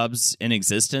strongest dubs in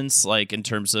existence, like in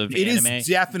terms of anime? It is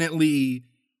definitely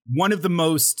one of the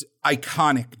most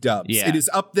iconic dubs. Yeah. It is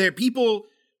up there. People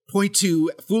point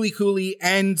to Fooly Cooly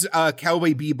and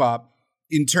Cowboy Bebop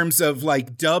in terms of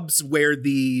like dubs where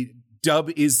the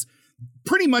dub is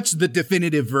pretty much the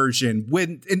definitive version,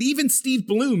 and even Steve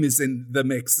Bloom is in the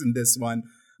mix in this one.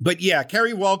 But yeah,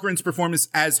 Carrie Wahlgren's performance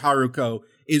as Haruko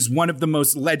is one of the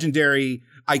most legendary,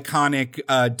 iconic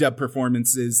dub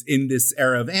performances in this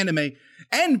era of anime.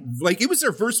 And like, it was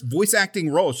her first voice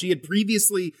acting role. She had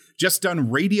previously just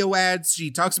done radio ads. She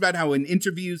talks about how in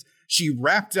interviews she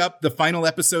wrapped up the final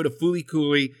episode of Fooly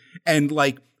Cooly and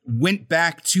like went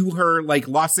back to her like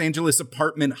Los Angeles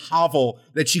apartment hovel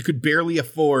that she could barely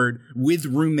afford with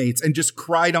roommates and just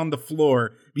cried on the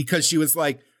floor because she was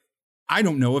like, I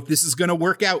don't know if this is going to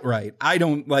work out right.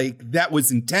 That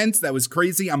was intense. That was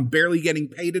crazy. I'm barely getting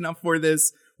paid enough for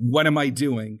this. What am I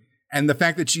doing? And the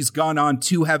fact that she's gone on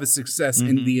to have a success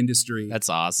in the industry. That's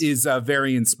awesome. Is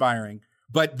very inspiring.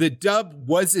 But the dub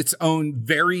was its own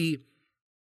very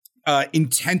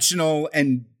intentional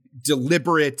and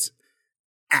deliberate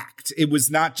act. It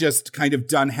was not just kind of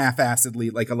done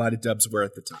half-assedly like a lot of dubs were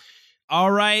at the time.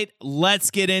 All right,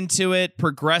 let's get into it.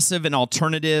 Progressive and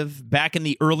alternative. Back in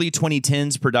the early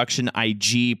 2010s, Production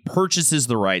IG purchases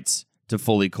the rights to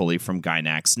Fooly Cooly from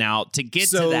Gainax. Now, to get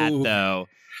to that, though,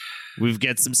 we've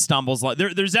got some stumbles.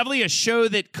 There's definitely a show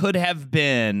that could have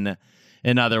been,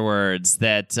 in other words,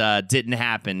 that didn't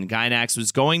happen. Gainax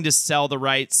was going to sell the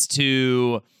rights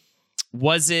to...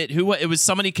 It was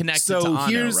somebody connected to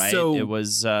Anno, right? It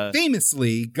was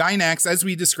famously, Gainax, as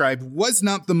we described, was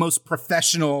not the most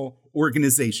professional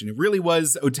organization. It really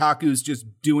was otakus just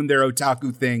doing their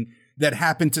otaku thing that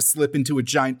happened to slip into a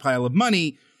giant pile of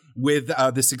money with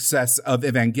the success of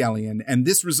Evangelion. And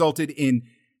this resulted in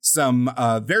some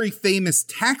very famous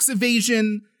tax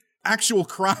evasion, actual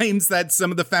crimes that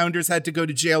some of the founders had to go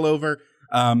to jail over.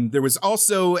 There was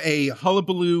also a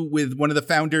hullabaloo with one of the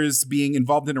founders being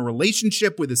involved in a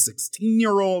relationship with a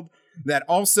 16-year-old that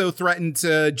also threatened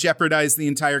to jeopardize the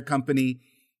entire company.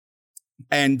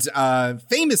 And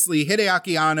famously,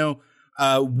 Hideaki Anno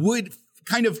would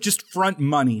kind of just front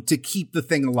money to keep the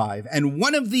thing alive. And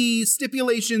one of the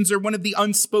stipulations or one of the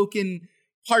unspoken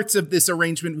parts of this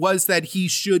arrangement was that he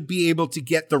should be able to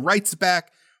get the rights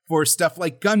back for stuff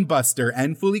like Gunbuster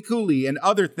and Fooly Cooly and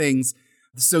other things,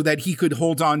 so that he could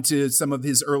hold on to some of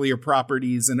his earlier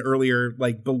properties and earlier,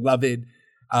 like, beloved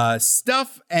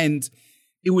stuff. And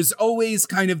it was always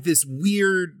kind of this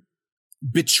weird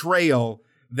betrayal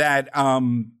that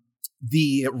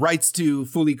the rights to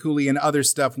Fooly Cooly and other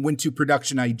stuff went to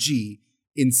Production IG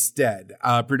instead.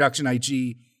 Production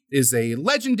IG is a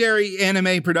legendary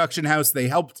anime production house. They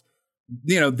helped,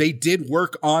 they did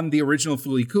work on the original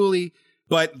Fooly Cooly,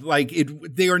 but, like,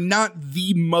 they are not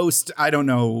the most,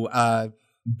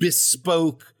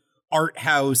 bespoke, art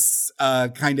house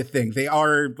kind of thing. They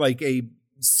are like a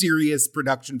serious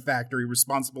production factory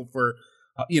responsible for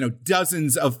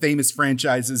dozens of famous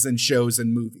franchises and shows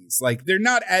and movies. Like, they're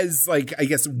not as, like, I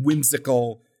guess,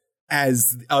 whimsical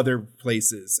as other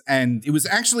places. And it was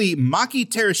actually Maki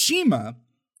Terashima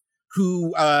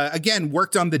who, again,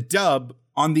 worked on the dub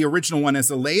on the original one as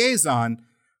a liaison,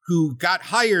 who got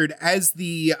hired as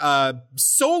the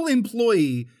sole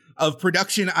employee of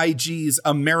Production IG's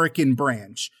American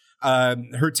branch.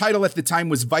 Her title at the time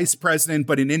was vice president,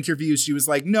 but in interviews she was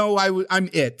like, no, I'm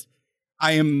it.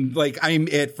 I am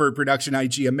it for Production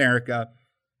IG America.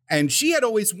 And she had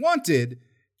always wanted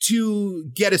to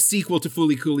get a sequel to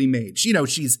Fooly Cooly made.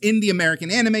 She's in the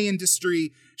American anime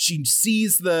industry. She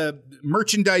sees the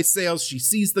merchandise sales. She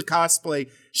sees the cosplay.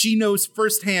 She knows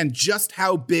firsthand just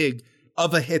how big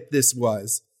of a hit this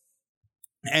was.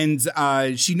 And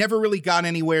she never really got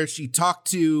anywhere. She talked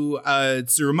to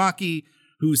Tsurumaki,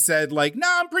 who said, like, no,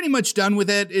 I'm pretty much done with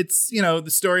it. It's, the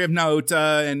story of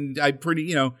Naota, and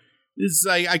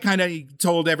I kind of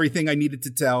told everything I needed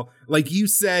to tell. Like you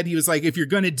said, he was like, if you're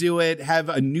going to do it, have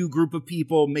a new group of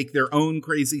people make their own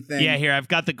crazy thing. Yeah, here, I've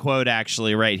got the quote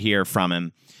actually right here from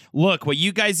him. Look, what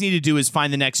you guys need to do is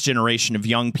find the next generation of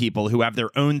young people who have their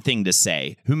own thing to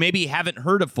say, who maybe haven't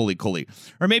heard of Fooly Cooly,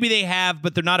 or maybe they have,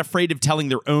 but they're not afraid of telling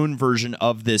their own version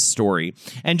of this story,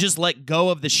 and just let go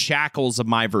of the shackles of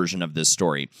my version of this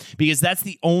story, because that's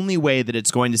the only way that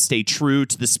it's going to stay true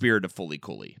to the spirit of Fooly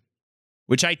Cooly,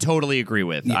 which I totally agree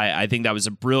with. Yeah. I think that was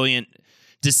a brilliant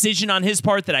decision on his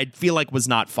part that I feel like was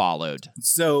not followed.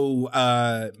 So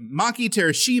Maki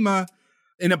Terashima,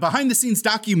 in a behind-the-scenes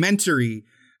documentary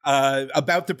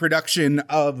about the production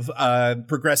of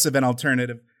Progressive and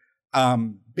Alternative,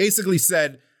 basically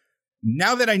said,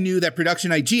 now that I knew that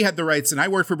Production IG had the rights and I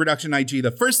worked for Production IG, the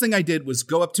first thing I did was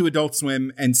go up to Adult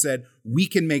Swim and said, we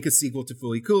can make a sequel to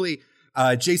Fooly Cooly.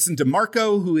 Jason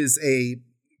DeMarco, who is a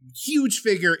huge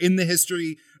figure in the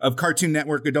history of Cartoon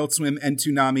Network, Adult Swim, and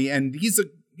Toonami, and he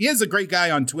is a great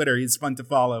guy on Twitter. He's fun to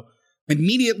follow.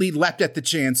 Immediately leapt at the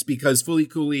chance because Fooly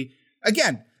Cooly,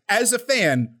 again, as a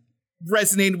fan,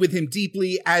 resonated with him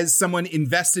deeply, as someone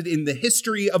invested in the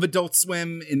history of Adult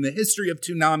Swim, in the history of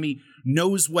Toonami,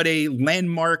 knows what a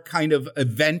landmark kind of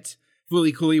event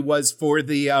Fooly Cooly was for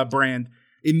the brand.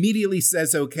 Immediately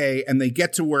says okay, and they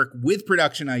get to work with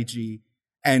Production IG.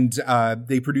 And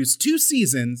they produced 2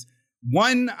 seasons.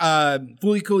 One,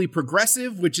 Fooly Cooly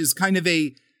Progressive, which is kind of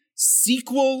a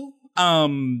sequel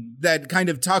that kind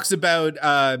of talks about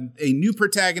a new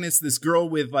protagonist, this girl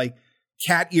with like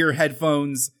cat ear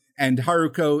headphones, and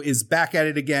Haruko is back at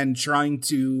it again, trying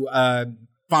to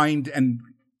find and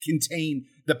contain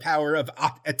the power of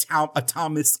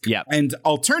Atomisk. Yep. And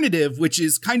Alternative, which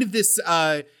is kind of this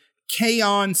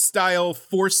K-On! Style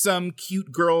foursome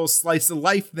cute girl slice of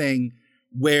life thing,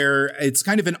 where it's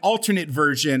kind of an alternate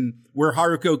version where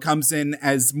Haruko comes in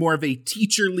as more of a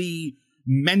teacherly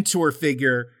mentor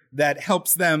figure that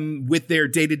helps them with their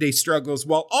day-to-day struggles,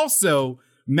 while also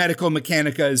Medical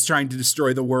Mechanica is trying to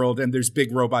destroy the world and there's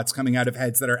big robots coming out of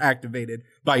heads that are activated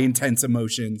by intense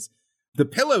emotions. The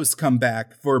Pillows come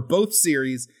back for both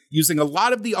series using a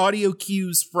lot of the audio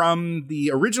cues from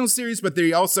the original series, but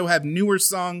they also have newer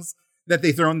songs that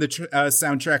they throw in the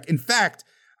soundtrack. In fact,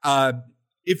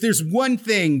 if there's one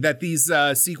thing that these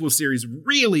sequel series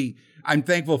really I'm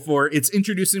thankful for, it's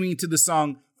introducing me to the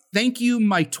song Thank You,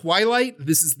 My Twilight.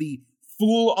 This is the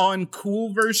full-on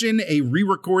cool version, a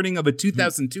re-recording of a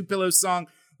 2002 Pillows song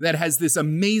that has this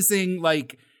amazing,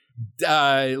 like,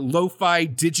 lo-fi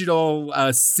digital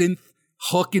synth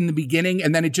hook in the beginning,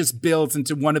 and then it just builds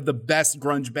into one of the best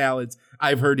grunge ballads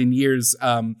I've heard in years.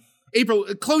 April,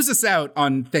 close us out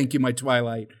on Thank You, My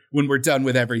Twilight when we're done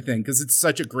with everything, because it's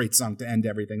such a great song to end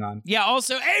everything on. Yeah,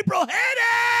 also, April, hit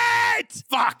it!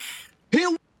 Fuck! Here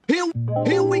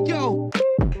we go.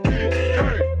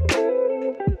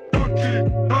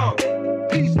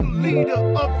 He's the leader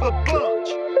of the bunch.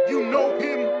 You know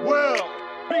him well.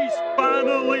 He's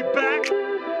finally back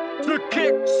to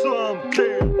kick some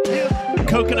tail.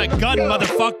 Coconut Gun,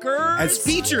 motherfucker. As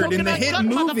featured in the hit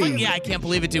movie. Yeah, I can't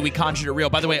believe it, dude. We conjured it real.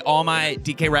 By the way, all my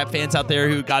DK Rap fans out there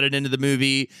who got it into the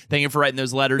movie, thank you for writing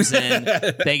those letters in.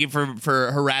 Thank you for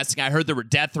harassing. I heard there were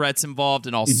death threats involved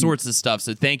and all sorts of stuff.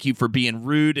 So thank you for being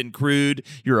rude and crude.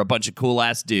 You're a bunch of cool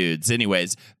ass dudes.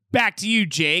 Anyways, back to you,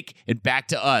 Jake, and back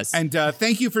to us. And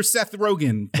thank you for Seth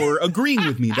Rogen for agreeing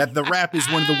with me that the rap is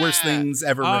one of the worst things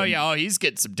ever written. Yeah, he's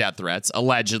getting some death threats,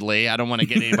 allegedly. I don't want to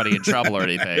get anybody in trouble or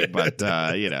anything, but,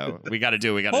 we got to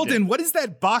do what we got to do. Holden, what is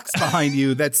that box behind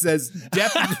you that says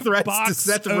death threats to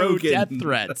Seth Rogen? Death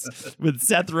threats. With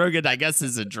Seth Rogen, I guess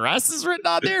his address is written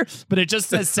on there, but it just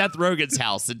says Seth Rogen's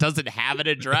house. It doesn't have an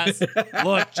address.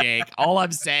 Look, Jake, all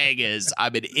I'm saying is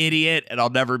I'm an idiot and I'll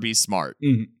never be smart.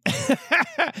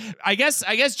 I guess,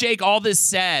 Jake, all this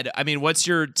said, I mean, what's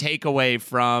your takeaway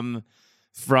from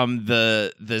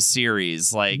the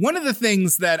series? Like, one of the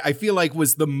things that I feel like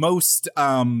was the most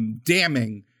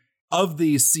damning of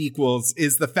these sequels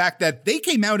is the fact that they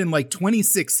came out in like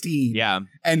 2016. Yeah.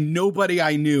 And nobody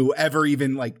I knew ever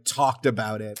even like talked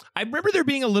about it. I remember there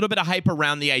being a little bit of hype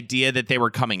around the idea that they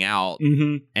were coming out.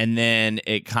 Mm-hmm. And then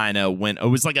it kind of it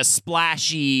was like a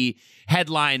splashy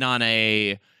headline on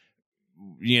a,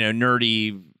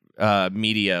 nerdy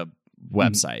media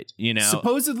website,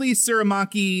 Supposedly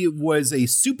Suramaki was a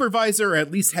supervisor, or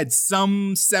at least had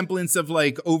some semblance of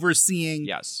like overseeing.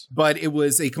 Yes. But it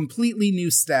was a completely new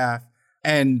staff,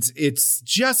 and it's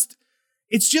just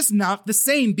not the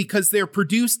same because they're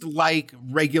produced like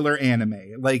regular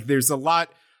anime. Like there's a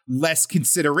lot less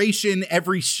consideration.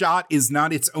 Every shot is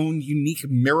not its own unique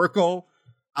miracle.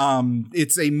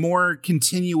 It's a more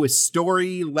continuous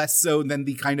story, less so than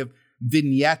the kind of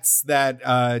vignettes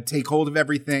that take hold of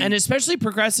everything. And especially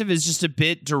Progressive is just a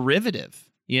bit derivative,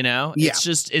 Yeah.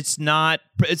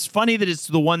 It's funny that it's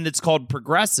the one that's called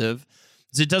Progressive,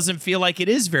 because it doesn't feel like it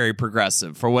is very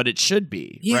progressive for what it should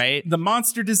be, right? The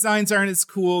monster designs aren't as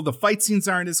cool. The fight scenes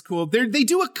aren't as cool. They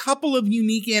do a couple of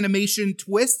unique animation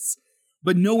twists,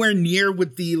 but nowhere near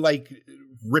with the like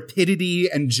rapidity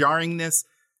and jarringness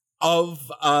of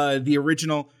the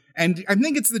original. And I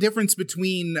think it's the difference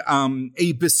between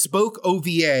a bespoke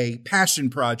OVA passion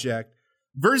project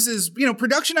versus,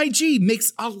 Production IG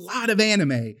makes a lot of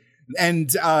anime.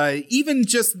 And even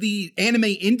just the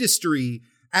anime industry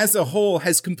as a whole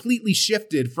has completely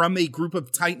shifted from a group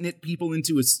of tight-knit people in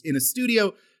a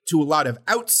studio to a lot of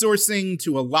outsourcing,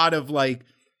 to a lot of like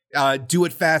do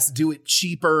it fast, do it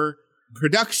cheaper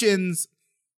productions.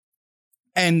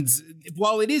 And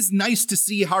while it is nice to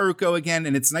see Haruko again,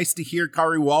 and it's nice to hear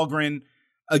Kari Walgren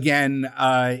again,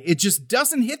 it just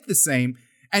doesn't hit the same.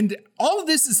 And all of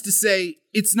this is to say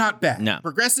it's not bad. No.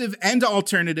 Progressive and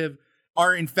alternative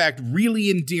are in fact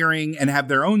really endearing and have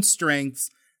their own strengths.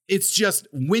 It's just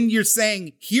when you're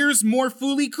saying, here's more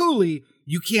Fooly Cooly,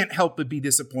 you can't help but be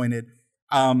disappointed.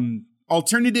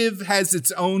 Alternative has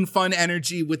its own fun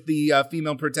energy with the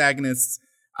female protagonists.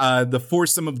 The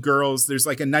foursome of girls. There's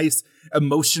like a nice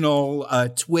emotional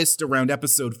twist around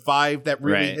episode 5 that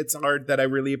really hits hard that I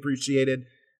really appreciated.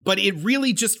 But it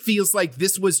really just feels like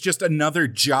this was just another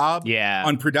job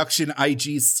on Production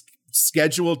IG's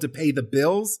schedule to pay the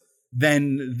bills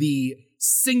than the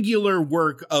singular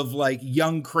work of like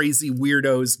young crazy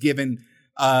weirdos given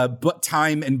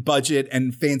time and budget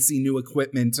and fancy new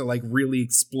equipment to like really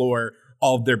explore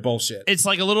all of their bullshit. It's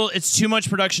like it's too much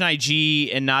Production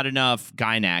IG and not enough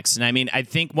Gainax. And I mean, I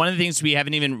think one of the things we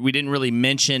didn't really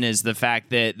mention is the fact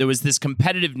that there was this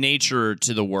competitive nature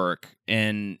to the work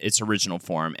in its original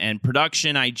form. And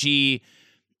Production IG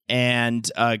and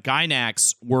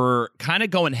Gainax were kind of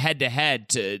going head to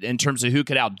head in terms of who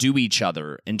could outdo each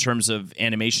other in terms of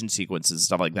animation sequences and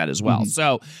stuff like that as well. Mm-hmm.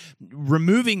 So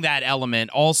removing that element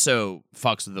also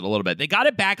fucks with it a little bit. They got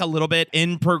it back a little bit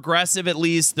in Progressive, at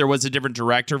least. There was a different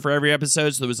director for every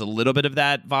episode, so there was a little bit of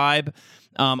that vibe.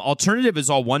 Alternative is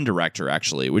all one director,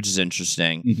 actually, which is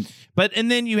interesting. Mm-hmm. And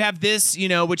then you have this,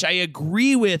 which I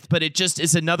agree with, but it just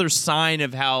is another sign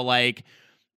of how, like,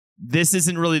 this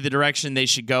isn't really the direction they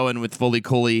should go in with Fooly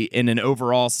Cooly in an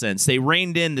overall sense. They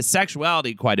reined in the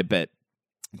sexuality quite a bit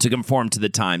to conform to the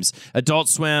times. Adult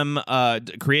Swim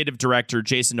creative director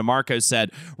Jason DeMarco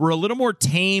said, "We're a little more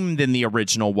tame than the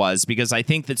original was because I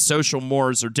think that social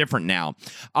mores are different now.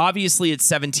 Obviously, it's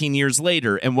 17 years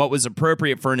later, and what was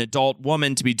appropriate for an adult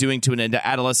woman to be doing to an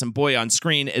adolescent boy on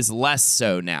screen is less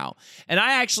so now." And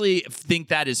I actually think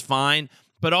that is fine.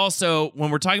 But also, when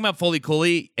we're talking about Fooly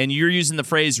Cooly and you're using the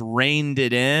phrase reined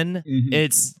it in,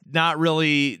 it's not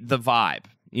really the vibe.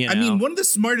 I mean, one of the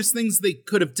smartest things they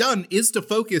could have done is to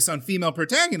focus on female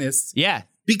protagonists. Yeah.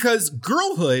 Because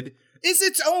girlhood is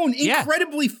its own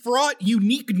incredibly fraught,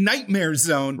 unique nightmare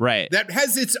zone. Right. That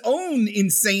has its own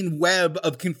insane web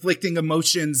of conflicting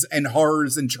emotions and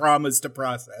horrors and traumas to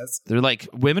process. They're like,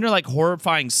 women are like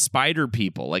horrifying spider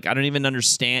people. Like, I don't even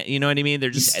understand. You know what I mean?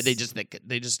 They're just,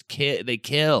 they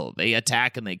kill, they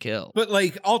attack and they kill. But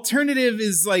like, alternative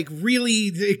is like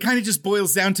really, it kind of just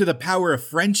boils down to the power of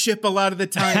friendship a lot of the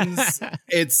times.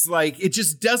 It's like, it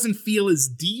just doesn't feel as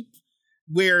deep.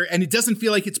 And it doesn't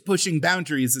feel like it's pushing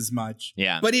boundaries as much.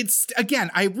 Yeah. But it's,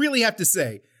 again, I really have to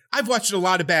say, I've watched a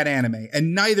lot of bad anime,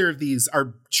 and neither of these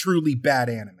are truly bad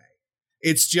anime.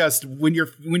 It's just when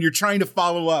you're trying to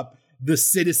follow up the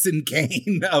Citizen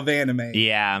Kane of anime,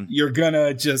 you're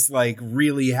gonna just like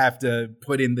really have to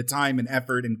put in the time and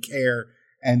effort and care,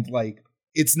 and like,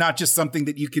 it's not just something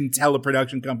that you can tell a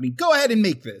production company, go ahead and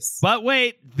make this. But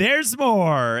wait, there's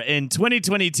more. In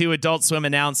 2022, Adult Swim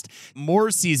announced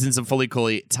more seasons of Fully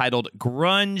Cooley titled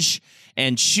Grunge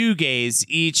and Shoegaze,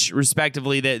 each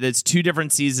respectively. That's 2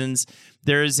 different seasons.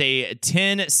 There's a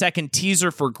 10-second teaser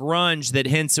for Grunge that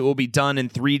hints it will be done in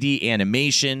 3D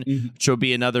animation, which will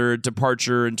be another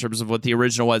departure in terms of what the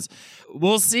original was.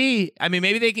 We'll see. I mean,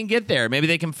 maybe they can get there. Maybe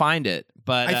they can find it.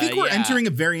 But I think we're entering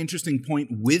a very interesting point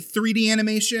with 3D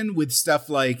animation, with stuff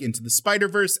like Into the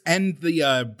Spider-Verse and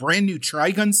the brand new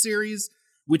Trigun series,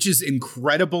 which is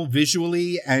incredible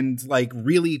visually and like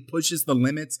really pushes the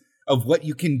limits of what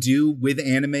you can do with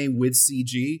anime, with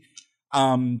CG.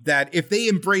 That if they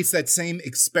embrace that same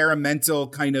experimental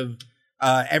kind of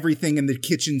everything in the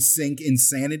kitchen sink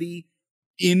insanity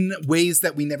in ways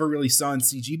that we never really saw in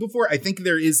CG before, I think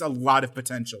there is a lot of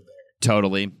potential there.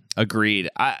 Totally. Agreed.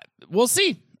 We'll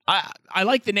see. I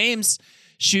like the names.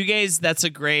 Shoegaze, that's a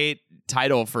great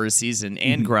title for a season.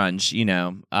 And grunge, you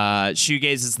know.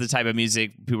 Shoegaze is the type of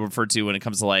music people refer to when it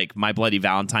comes to like My Bloody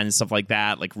Valentine and stuff like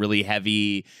that. Like really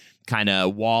heavy kind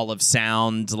of wall of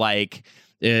sound, like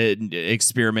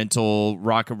experimental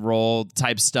rock and roll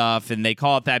type stuff, and they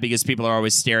call it that because people are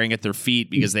always staring at their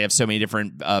feet because they have so many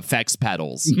different effects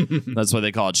pedals. That's why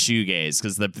they call it shoegaze,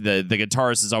 because the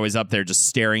guitarist is always up there just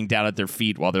staring down at their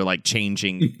feet while they're like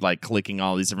changing, like clicking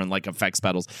all these different like effects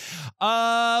pedals.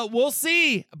 We'll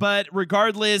see, but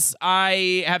regardless,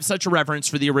 I have such a reverence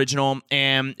for the original,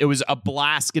 and it was a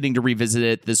blast getting to revisit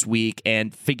it this week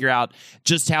and figure out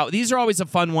just how these are always a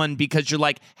fun one, because you're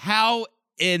like, how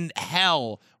in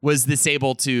hell was this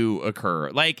able to occur?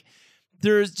 Like,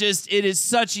 it is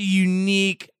such a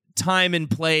unique time and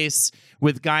place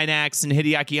with Gainax and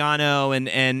Hideaki Anno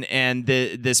and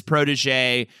this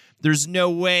protege. There's no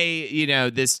way, you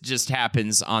know, this just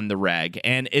happens on the reg.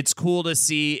 And it's cool to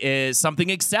see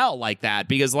something excel like that,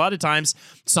 because a lot of times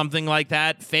something like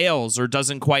that fails or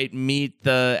doesn't quite meet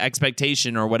the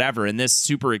expectation or whatever. And this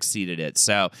super exceeded it.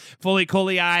 So Fully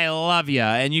Cooley, I love you.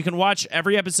 And you can watch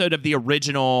every episode of the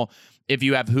original if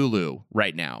you have Hulu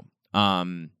right now.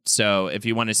 So if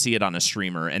you want to see it on a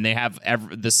streamer, and they have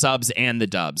the subs and the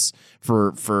dubs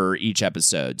for each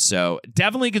episode. So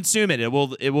definitely consume it. It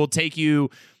will take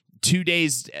you 2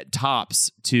 days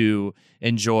tops to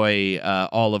enjoy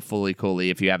all of Fully Cooley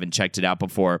if you haven't checked it out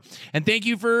before. And thank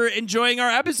you for enjoying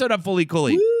our episode of Fully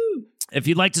Cooley. Woo! If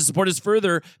you'd like to support us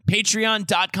further,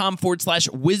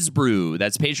 patreon.com/WizBrew.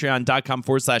 That's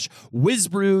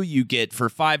patreon.com/WizBrew. You get for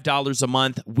 $5 a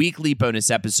month weekly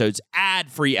bonus episodes,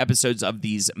 ad-free episodes of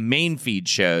these main feed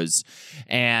shows.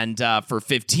 And for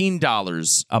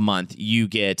 $15 a month, you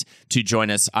get to join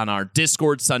us on our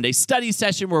Discord Sunday study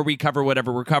session, where we cover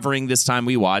whatever we're covering. This time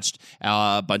we watched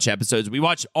a bunch of episodes. We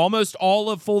watched almost all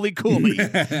of Fully Cooley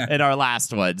in our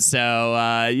last one. So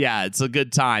yeah, it's a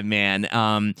good time, man.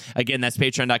 Again, that's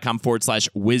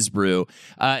patreon.com/WizBrew.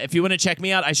 If you want to check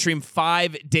me out, I stream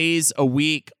 5 days a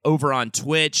week over on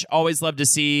Twitch. Always love to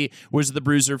see Wizard of the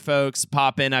Bruiser folks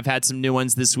pop in. I've had some new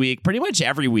ones this week. Pretty much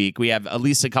every week we have at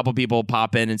least a couple people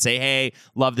pop in and say, hey,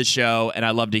 love the show, and I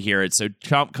love to hear it. So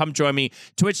come join me,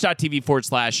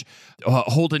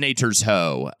 twitch.tv/Holdenators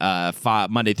Ho,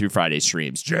 Monday through Friday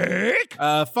streams. Jake?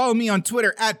 Follow me on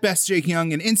Twitter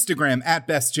 @BestJakeYoung and Instagram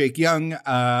 @BestJakeYoung.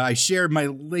 I share my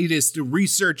latest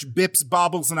research, bips,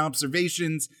 bobbles, and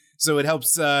observations, so it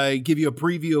helps give you a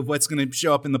preview of what's going to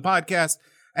show up in the podcast.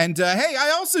 And hey,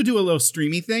 I also do a little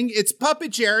streamy thing. It's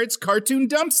Puppet Jared's Cartoon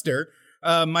Dumpster.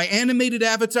 My animated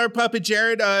avatar, Puppet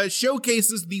Jared,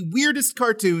 showcases the weirdest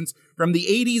cartoons from the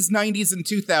 80s, 90s, and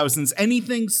 2000s.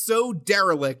 Anything so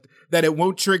derelict that it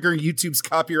won't trigger YouTube's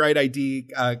copyright ID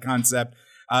concept.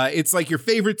 It's like your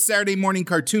favorite Saturday morning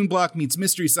cartoon block meets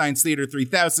Mystery Science Theater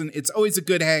 3000. It's always a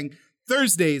good hang.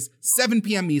 Thursdays, 7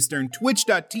 p.m. Eastern,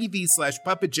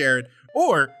 twitch.tv/PuppetJared,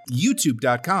 or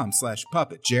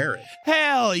youtube.com/puppetjared.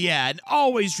 Hell yeah, and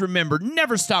always remember,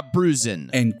 never stop bruising.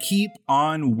 And keep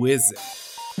on whizzing.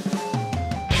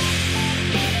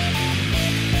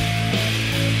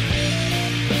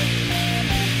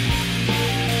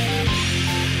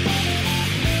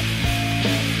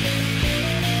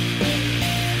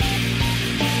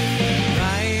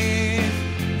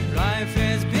 Life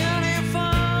is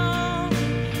beautiful.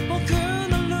 僕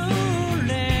のルー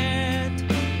レッ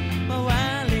ト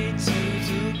回り続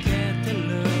けてる。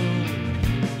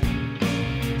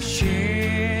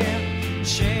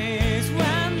She's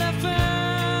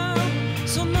wonderful.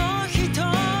 その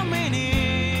瞳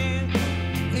に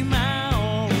今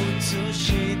を映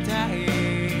したい。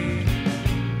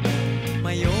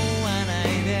迷わな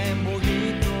いでも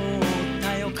ぎ取っ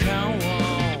た予感を。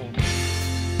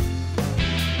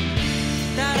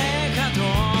誰かと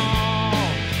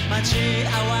待ち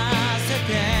合わせ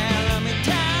てるみ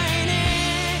たいに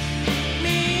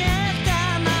見え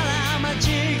たなら間違い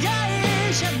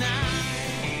じゃない。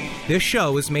 This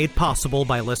show is made possible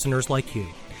by listeners like you.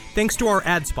 Thanks to our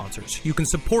ad sponsors, you can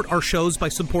support our shows by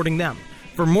supporting them.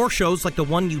 For more shows like the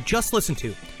one you just listened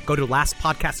to, go to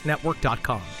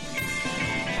lastpodcastnetwork.com.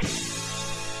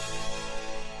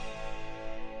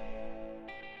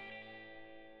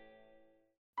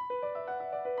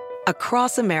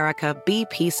 Across America,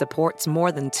 BP supports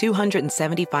more than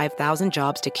 275,000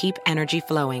 jobs to keep energy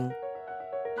flowing.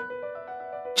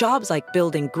 Jobs like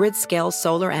building grid-scale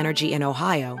solar energy in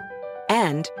Ohio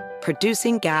and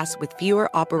producing gas with fewer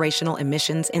operational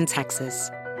emissions in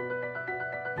Texas.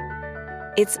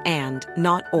 It's and,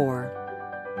 not or.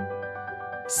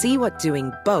 See what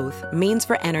doing both means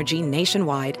for energy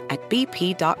nationwide at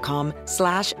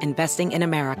bp.com/investing in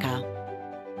America.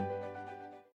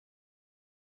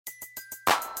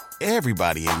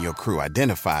 Everybody in your crew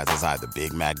identifies as either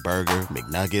Big Mac Burger,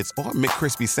 McNuggets, or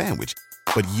McCrispy Sandwich.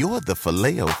 But you're the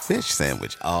Flcl fish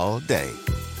Sandwich all day.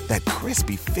 That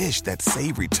crispy fish, that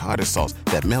savory tartar sauce,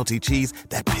 that melty cheese,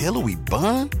 that pillowy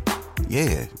bun.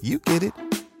 Yeah, you get it.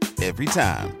 Every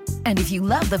time. And if you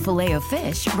love the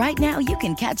Filet-O-Fish, right now you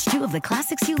can catch two of the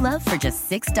classics you love for just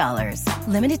 $6.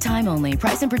 Limited time only.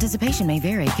 Price and participation may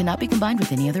vary. Cannot be combined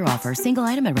with any other offer. Single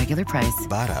item at regular price.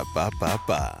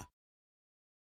 Ba-da-ba-ba-ba.